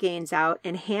those skeins out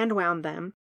and hand wound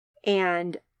them,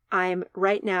 and I'm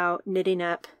right now knitting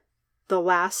up the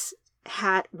last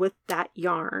hat with that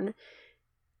yarn.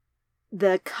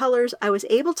 The colors, I was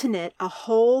able to knit a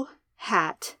whole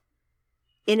hat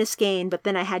in a skein, but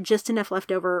then I had just enough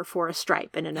left over for a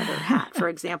stripe in another hat, for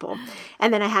example.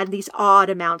 And then I had these odd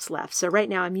amounts left. So right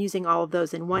now I'm using all of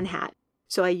those in one hat.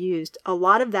 So I used a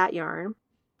lot of that yarn.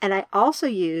 And I also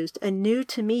used a new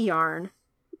to me yarn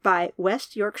by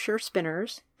West Yorkshire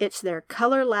Spinners. It's their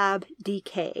Color Lab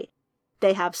DK.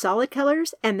 They have solid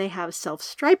colors and they have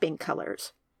self-striping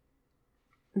colors.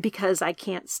 Because I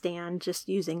can't stand just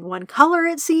using one color,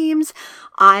 it seems,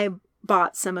 I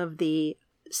bought some of the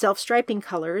self-striping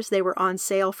colors. They were on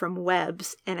sale from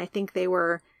Webb's, and I think they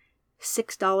were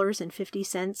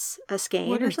 $6.50 a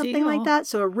skein or something like that.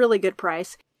 So a really good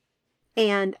price.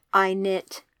 And I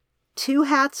knit 2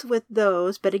 hats with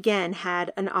those, but again,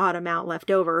 had an odd amount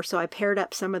left over. So I paired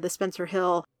up some of the Spencer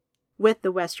Hill with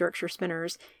the West Yorkshire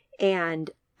Spinners.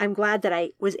 And I'm glad that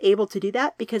I was able to do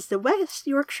that because the West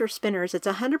Yorkshire Spinners, it's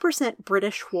 100%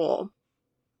 British wool.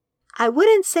 I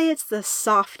wouldn't say it's the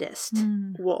softest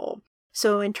wool.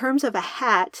 So in terms of a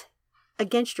hat,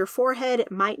 against your forehead,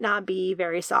 it might not be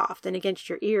very soft. And against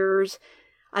your ears,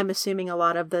 I'm assuming a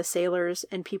lot of the sailors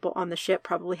and people on the ship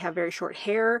probably have very short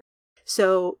hair.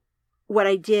 So what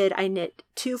I did, I knit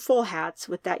 2 full hats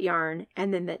with that yarn.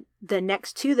 And then the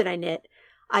next 2 that I knit,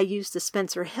 I used the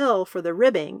Spencer Hill for the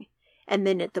ribbing. And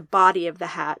then knit the body of the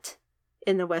hat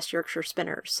in the West Yorkshire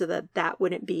Spinners so that that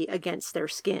wouldn't be against their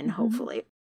skin, hopefully.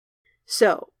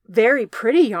 So, very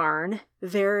pretty yarn,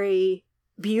 very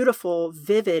beautiful,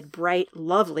 vivid, bright,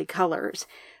 lovely colors,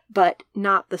 but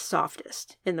not the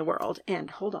softest in the world. And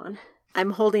hold on.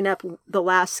 I'm holding up the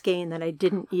last skein that I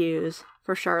didn't use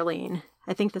for Charlene.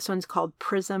 I think this one's called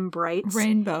Prism Brights.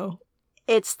 Rainbow.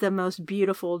 It's the most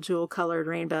beautiful jewel-colored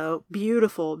rainbow.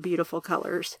 Beautiful, beautiful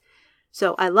colors.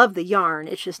 So I love the yarn.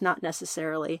 It's just not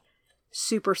necessarily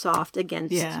super soft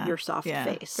against your soft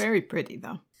face. Very pretty,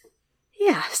 though.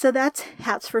 Yeah, so that's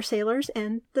Hats for Sailors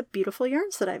and the beautiful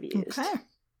yarns that I've used. Okay.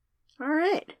 All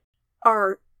right.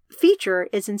 Our feature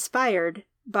is inspired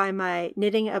by my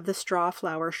knitting of the straw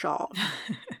flower shawl.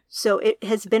 So it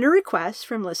has been a request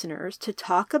from listeners to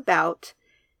talk about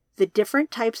the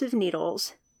different types of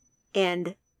needles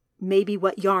and maybe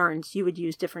what yarns you would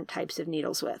use different types of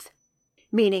needles with.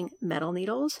 Meaning metal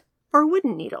needles or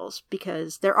wooden needles,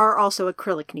 because there are also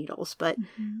acrylic needles, but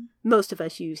most of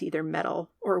us use either metal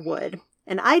or wood.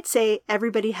 And I'd say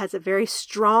everybody has a very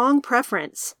strong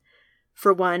preference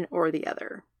for one or the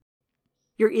other.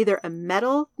 You're either a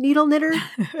metal needle knitter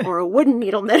or a wooden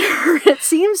needle knitter. It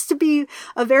seems to be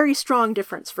a very strong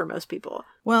difference for most people.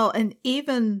 Well, and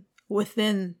even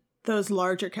within those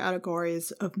larger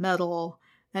categories of metal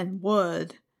and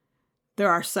wood, there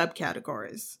are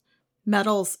subcategories.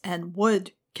 Metals and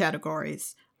wood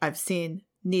categories, I've seen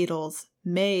needles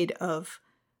made of,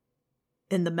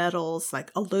 in the metals,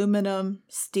 like aluminum,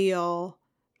 steel,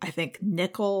 I think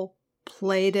nickel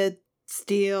plated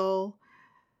steel.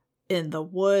 In the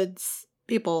woods,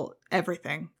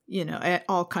 everything,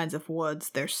 all kinds of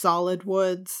woods. There's solid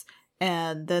woods,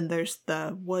 and then there's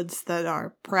the woods that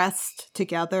are pressed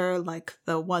together, like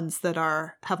the ones that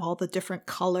have all the different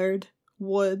colored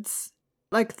woods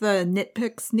Like the Knit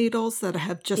Picks needles that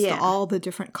have just all the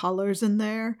different colors in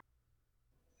there.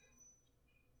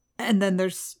 And then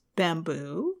there's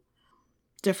bamboo.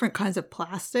 Different kinds of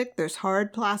plastic. There's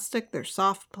hard plastic. There's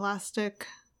soft plastic.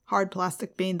 Hard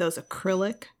plastic being those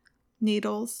acrylic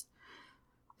needles.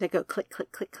 They go click,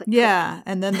 click, click, click. Yeah. Click.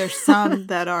 And then there's some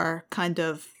that are kind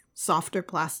of softer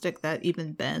plastic that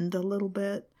even bend a little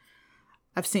bit.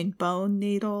 I've seen bone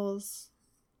needles.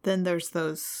 Then there's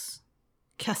those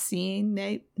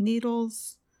casein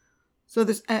needles. So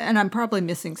there's, and I'm probably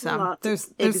missing some.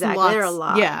 There's exactly. Lots. There are a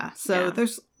lot. Yeah. So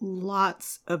there's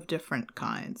lots of different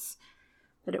kinds.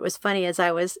 But it was funny, as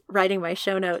I was writing my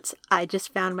show notes, I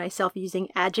just found myself using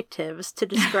adjectives to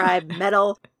describe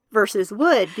metal versus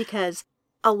wood, because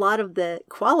a lot of the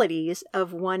qualities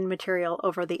of one material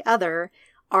over the other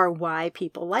are why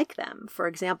people like them. For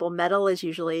example, metal is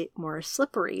usually more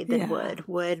slippery than wood.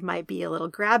 Wood might be a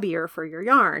little grabbier for your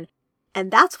yarn.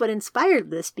 And that's what inspired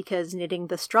this, because knitting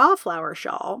the straw flower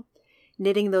shawl,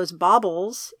 knitting those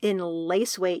baubles in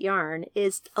lace weight yarn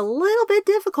is a little bit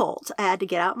difficult. I had to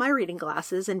get out my reading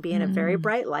glasses and be in a very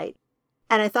bright light.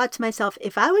 And I thought to myself,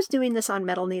 if I was doing this on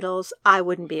metal needles, I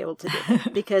wouldn't be able to do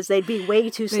it because they'd be way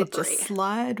too slippery. They'd just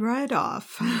slide right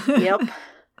off. Yep.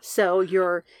 So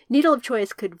your needle of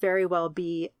choice could very well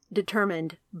be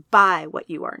determined by what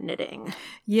you are knitting.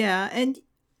 Yeah. And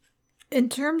in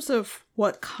terms of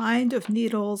what kind of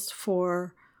needles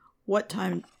for what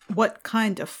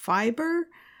kind of fiber,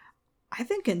 I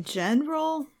think in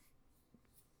general,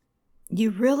 you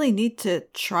really need to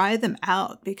try them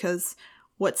out, because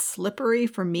what's slippery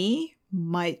for me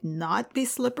might not be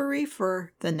slippery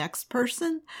for the next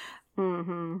person.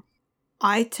 Mm-hmm.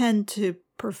 I tend to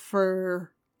prefer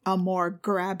a more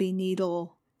grabby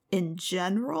needle in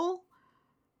general.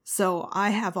 So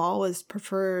I have always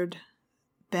preferred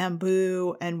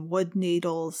bamboo and wood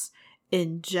needles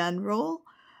in general.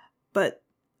 But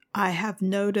I have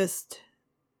noticed,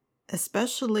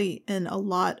 especially in a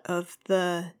lot of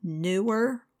the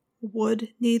newer wood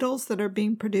needles that are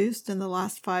being produced in the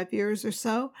last 5 years or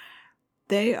so,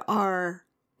 they are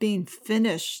being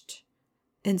finished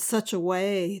in such a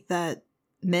way that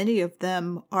many of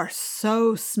them are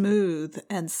so smooth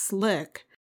and slick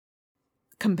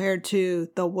compared to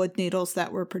the wood needles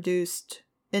that were produced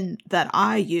that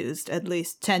I used at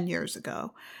least 10 years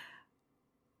ago.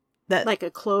 Like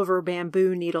a clover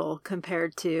bamboo needle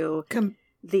compared to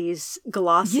these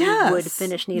glossy wood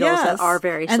finish needles that are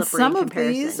very slippery. And some in of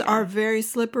these are very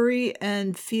slippery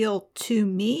and feel, to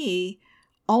me,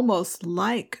 almost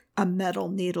like a metal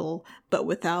needle, but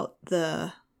without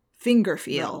the finger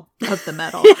feel of the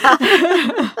metal.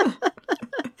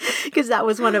 Because that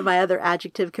was one of my other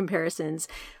adjective comparisons.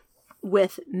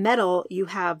 With metal, you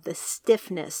have the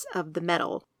stiffness of the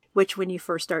metal, which when you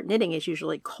first start knitting is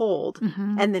usually cold.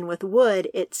 Mm-hmm. And then with wood,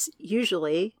 it's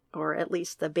usually, or at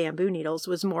least the bamboo needles,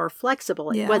 was more flexible.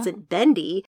 It wasn't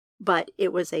bendy, but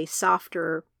it was a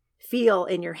softer feel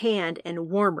in your hand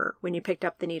and warmer when you picked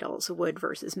up the needles, wood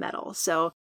versus metal.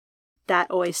 So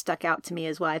that always stuck out to me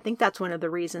as well. I think that's one of the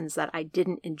reasons that I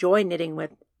didn't enjoy knitting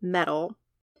with metal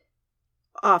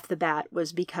off the bat,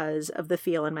 was because of the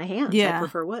feel in my hands. I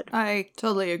prefer wood. I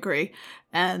totally agree.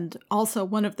 And also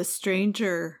one of the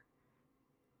stranger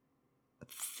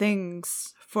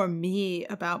things for me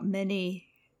about many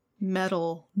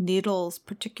metal needles,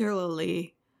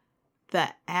 particularly the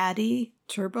Addy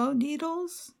turbo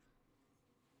needles,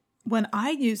 when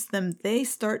I use them, they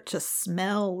start to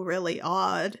smell really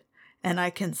odd. And I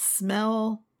can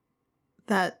smell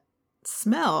that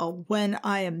smell when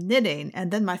I am knitting,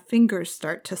 and then my fingers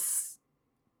start to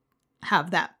have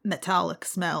that metallic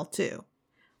smell too.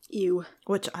 Ew.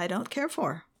 Which I don't care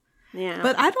for. Yeah.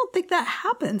 But I don't think that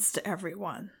happens to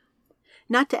everyone.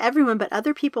 Not to everyone, but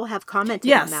other people have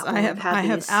commented on that. Yes, I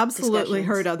have absolutely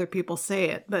heard other people say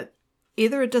it, but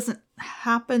either it doesn't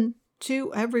happen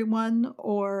to everyone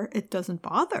or it doesn't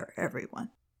bother everyone.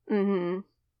 Mm-hmm.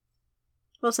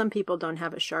 Well, some people don't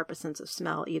have as sharp a sense of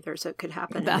smell either, so it could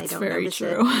happen and they don't notice it.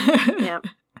 That's very true. Yep.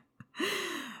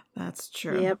 That's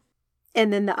true. Yep.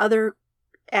 And then the other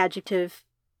adjective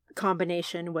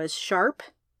combination was sharp.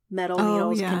 Metal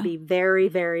needles can be very,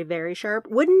 very, very sharp.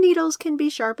 Wooden needles can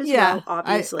be sharp as well,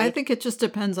 obviously. I think it just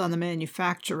depends on the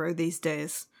manufacturer these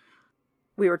days.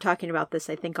 We were talking about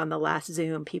this, I think, on the last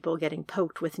Zoom, people getting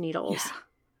poked with needles. Yeah.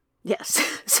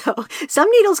 Yes. So some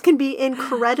needles can be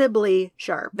incredibly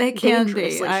sharp. They can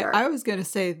be. Sharp. I was going to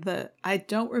say that I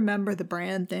don't remember the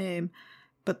brand name,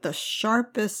 but the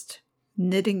sharpest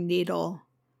knitting needle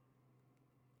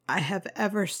I have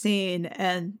ever seen,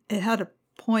 and it had a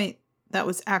point that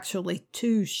was actually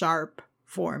too sharp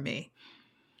for me.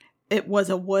 it was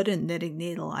a wooden knitting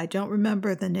needle. I don't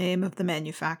remember the name of the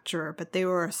manufacturer, but they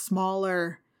were a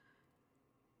smaller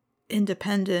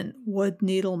independent wood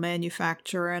needle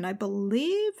manufacturer, and I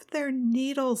believe their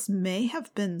needles may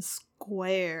have been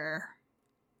square.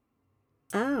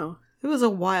 Oh. It was a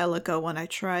while ago when I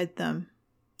tried them.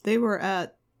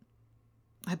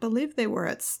 I believe they were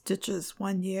at Stitches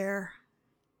one year.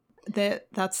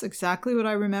 That's exactly what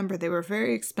I remember. They were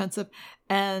very expensive,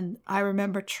 and I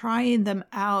remember trying them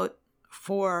out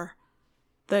for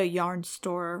the yarn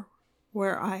store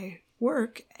where I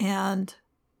work, and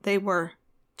they were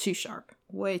too sharp,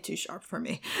 way too sharp for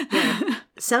me. Yeah.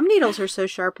 Some needles are so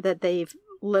sharp that they've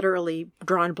literally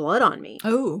drawn blood on me.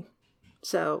 Oh.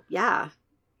 So, yeah,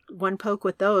 one poke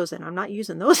with those and I'm not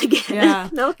using those again. Yeah.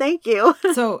 No, thank you.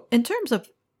 So in terms of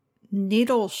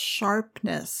needle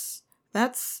sharpness,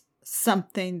 that's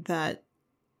something that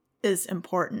is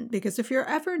important, because if you're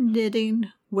ever knitting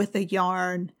with a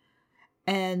yarn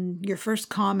and your first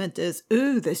comment is,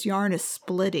 ooh, this yarn is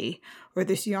splitty, or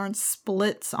this yarn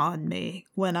splits on me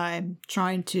when I'm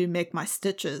trying to make my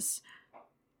stitches,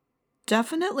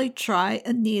 definitely try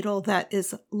a needle that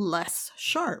is less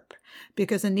sharp,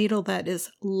 because a needle that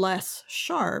is less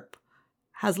sharp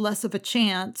has less of a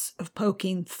chance of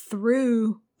poking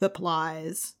through the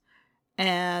plies,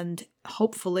 and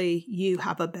hopefully you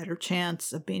have a better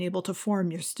chance of being able to form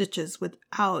your stitches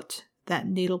without that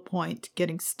needle point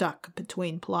getting stuck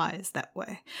between plies that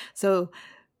way. So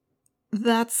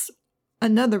that's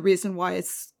another reason why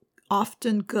it's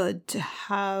often good to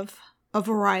have a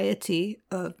variety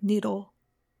of needle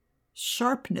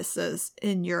sharpnesses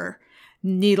in your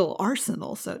needle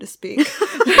arsenal, so to speak.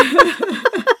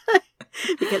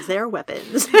 Because they're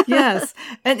weapons. Yes.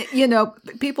 And,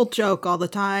 people joke all the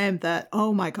time that,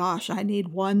 oh my gosh, I need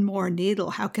one more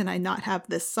needle. How can I not have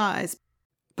this size?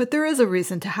 But there is a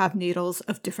reason to have needles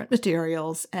of different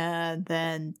materials and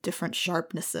then different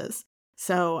sharpnesses.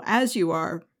 So as you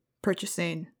are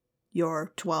purchasing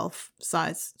your 12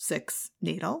 size 6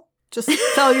 needle, just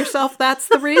tell yourself that's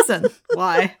the reason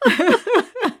why.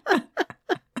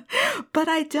 But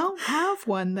I don't have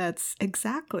one that's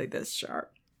exactly this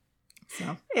sharp.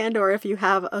 So. And or if you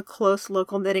have a close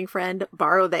local knitting friend,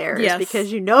 borrow theirs. Yes.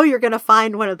 Because you know you're going to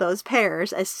find one of those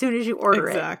pairs as soon as you order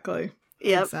Exactly. it.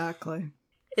 Yep. Exactly.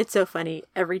 It's so funny.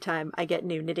 Every time I get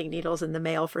new knitting needles in the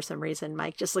mail for some reason,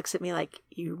 Mike just looks at me like,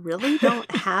 you really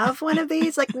don't have one of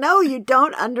these? Like, no, you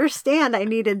don't understand. I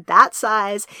needed that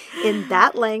size in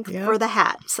that length for the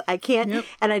hats. I can't. Yep.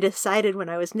 And I decided when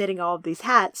I was knitting all of these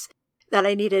hats that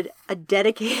I needed a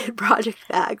dedicated project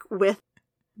bag with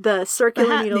the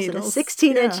circular needles and a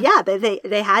 16-inch. Yeah,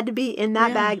 they had to be in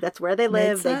that bag. That's where they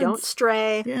live. They don't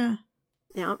stray. Yeah.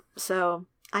 Yeah. So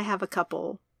I have a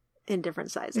couple in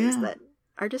different sizes that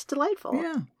are just delightful.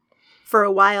 Yeah. For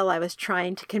a while, I was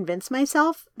trying to convince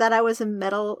myself that I was a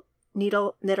metal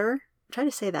needle knitter. I'm trying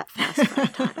to say that fast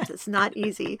 5 times. It's not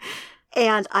easy.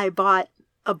 And I bought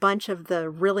a bunch of the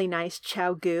really nice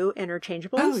Chow Goo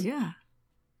interchangeables. Oh, yeah.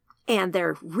 And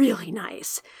they're really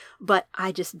nice, but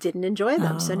I just didn't enjoy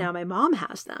them. So now my mom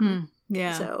has them.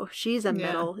 Yeah. So she's a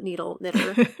metal needle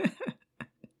knitter.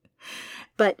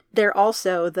 But they're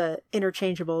also the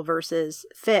interchangeable versus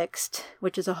fixed,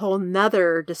 which is a whole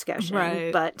nother discussion.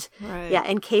 Right. But yeah,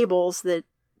 and cables, the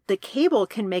cable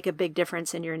can make a big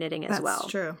difference in your knitting as well.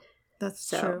 That's true. That's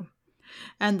true.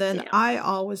 And then I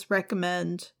always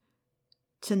recommend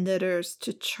to knitters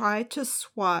to try to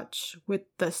swatch with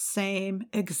the same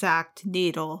exact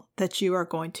needle that you are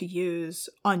going to use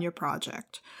on your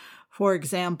project. For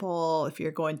example, if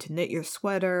you're going to knit your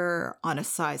sweater on a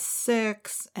size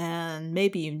 6 and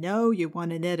maybe you want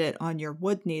to knit it on your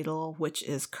wood needle, which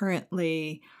is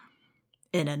currently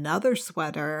in another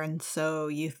sweater, and so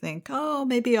you think, oh,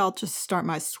 maybe I'll just start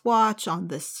my swatch on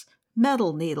this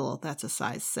metal needle that's a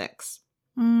size 6.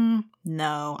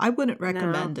 No, I wouldn't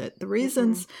recommend it. The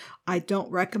reasons I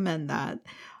don't recommend that,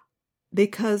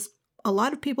 because a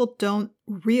lot of people don't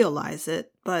realize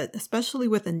it, but especially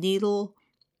with a needle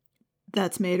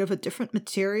that's made of a different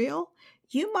material,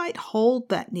 you might hold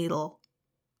that needle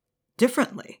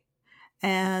differently.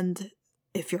 And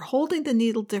if you're holding the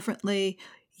needle differently,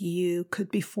 you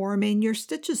could be forming your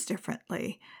stitches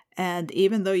differently. And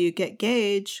even though you get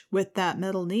gauge with that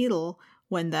metal needle,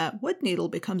 when that wood needle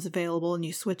becomes available and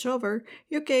you switch over,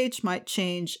 your gauge might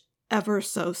change ever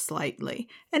so slightly.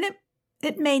 And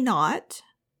it may not,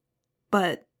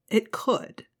 but it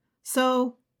could.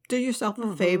 So do yourself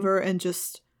a favor and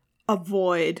just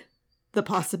avoid the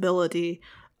possibility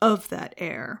of that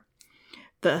error.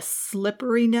 The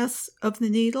slipperiness of the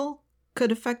needle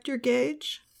could affect your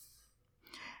gauge.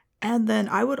 And then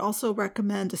I would also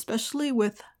recommend, especially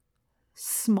with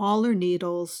smaller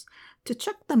needles to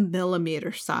check the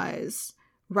millimeter size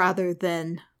rather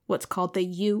than what's called the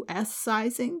US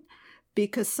sizing,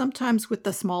 because sometimes with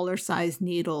the smaller size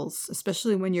needles,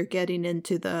 especially when you're getting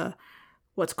into the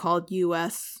what's called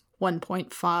US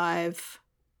 1.5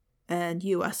 and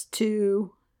US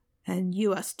 2 and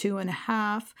US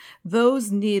 2.5,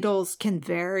 those needles can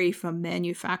vary from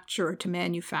manufacturer to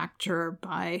manufacturer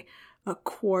by a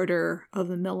quarter of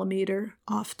a millimeter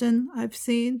often, I've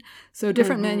seen. So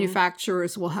different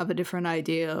manufacturers will have a different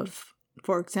idea of,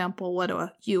 for example, what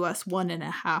a US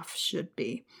 1.5 should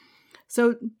be.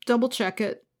 So double check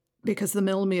it, because the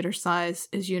millimeter size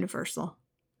is universal.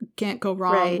 Can't go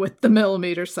wrong with the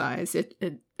millimeter size.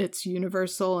 It's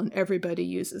universal and everybody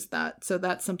uses that. So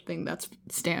that's something that's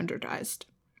standardized.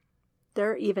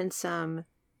 There are even some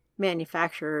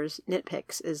manufacturers,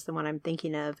 Nitpicks is the one I'm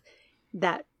thinking of,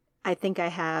 that I think I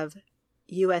have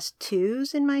US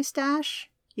 2s in my stash,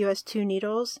 US 2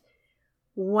 needles.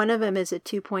 One of them is a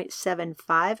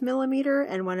 2.75 millimeter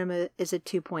and one of them is a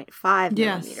 2.5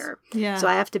 millimeter. Yeah. So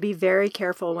I have to be very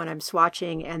careful when I'm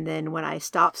swatching, and then when I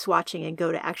stop swatching and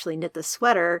go to actually knit the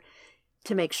sweater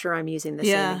to make sure I'm using the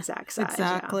same exact size.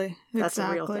 Exactly. Yeah. That's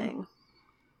a real thing.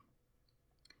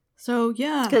 So,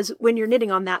 yeah. Because when you're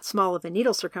knitting on that small of a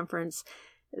needle circumference,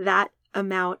 that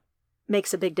amount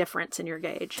makes a big difference in your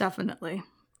gauge. Definitely.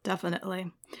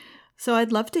 So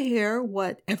I'd love to hear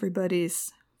what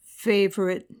everybody's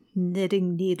favorite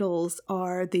knitting needles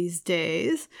are these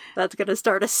days. That's going to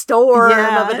start a storm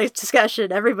of a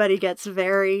discussion. Everybody gets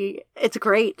it's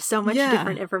great. So much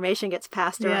different information gets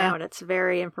passed around. It's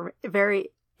very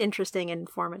interesting and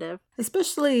informative.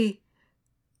 Especially,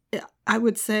 I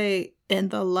would say, in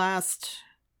the last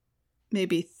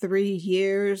maybe 3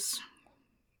 years,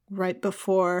 right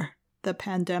before the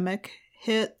pandemic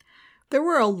hit, there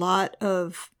were a lot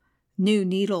of new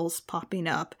needles popping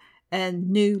up and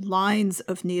new lines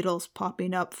of needles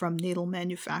popping up from needle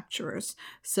manufacturers.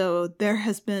 So there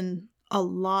has been a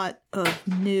lot of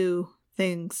new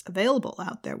things available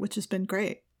out there, which has been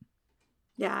great.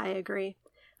 Yeah, I agree.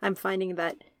 I'm finding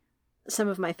that some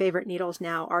of my favorite needles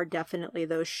now are definitely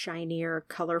those shinier,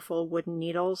 colorful wooden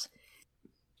needles.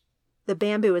 The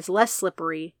bamboo is less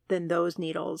slippery than those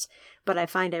needles, but I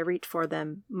find I reach for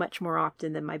them much more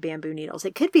often than my bamboo needles.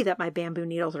 It could be that my bamboo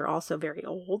needles are also very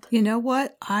old. You know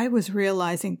what? I was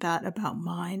realizing that about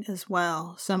mine as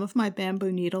well. Some of my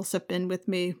bamboo needles have been with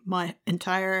me my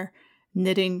entire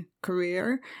knitting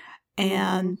career,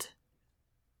 and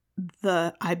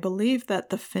I believe that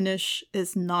the finish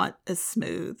is not as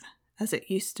smooth as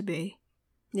it used to be.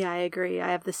 Yeah, I agree.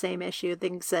 I have the same issue.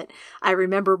 Things that I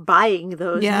remember buying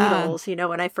those needles,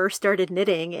 when I first started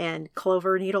knitting, and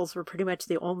clover needles were pretty much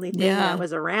the only thing that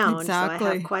was around. Exactly. So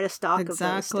I have quite a stock of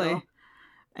those still.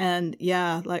 And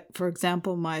like, for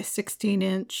example, my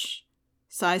 16-inch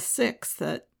size 6,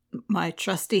 that my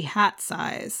trusty hat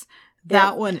size,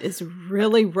 that one is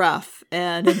really rough.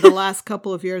 And in the last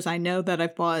couple of years, I know that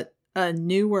I've bought a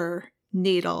newer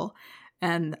needle,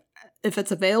 and if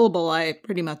it's available, I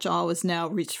pretty much always now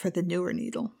reach for the newer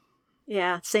needle.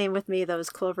 Yeah, same with me. Those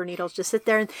clover needles just sit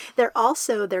there, and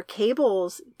their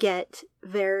cables get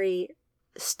very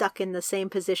stuck in the same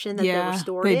position that they were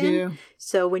stored in. Do.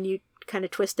 So when you kind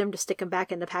of twist them to stick them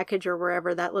back in the package or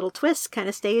wherever, that little twist kind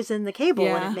of stays in the cable,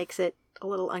 and it makes it a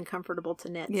little uncomfortable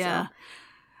to knit. Yeah.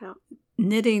 So,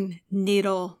 knitting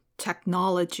needle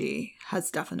technology has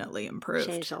definitely improved.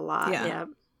 Changed a lot. Yeah.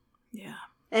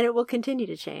 And it will continue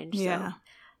to change. Yeah.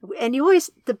 So. And you always,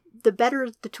 the better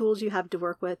the tools you have to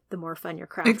work with, the more fun your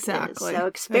craft is. So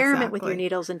experiment with your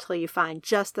needles until you find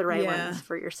just the right ones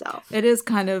for yourself. It is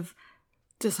kind of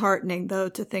disheartening, though,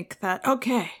 to think that,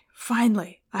 okay,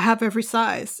 finally, I have every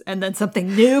size. And then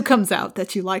something new comes out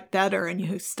that you like better, and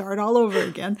you start all over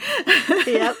again.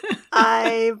 Yep.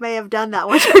 I may have done that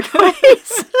once or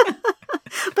twice.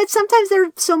 But sometimes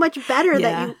they're so much better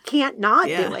that you can't not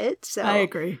do it. So I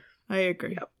agree.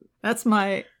 Yep. That's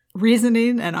my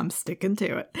reasoning, and I'm sticking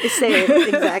to it. Same,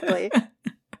 exactly.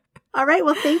 All right.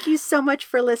 Well, thank you so much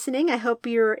for listening. I hope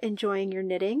you're enjoying your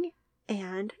knitting,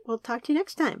 and we'll talk to you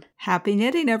next time. Happy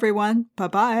knitting, everyone.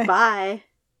 Bye-bye. Bye.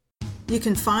 You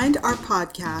can find our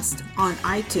podcast on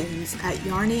iTunes at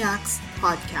Yarniacs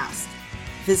Podcast.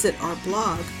 Visit our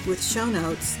blog with show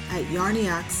notes at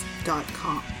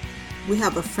yarniacs.com. We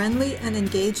have a friendly and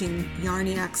engaging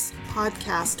Yarniacs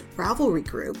podcast Ravelry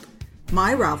group.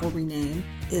 My Ravelry name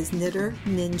is Knitter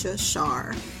Ninja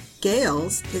Shar.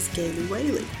 Gail's is Gaily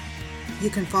Whaley. You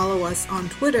can follow us on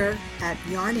Twitter at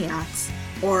Yarniacs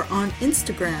or on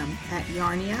Instagram at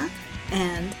Yarniac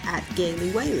and at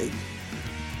Gaily Whaley.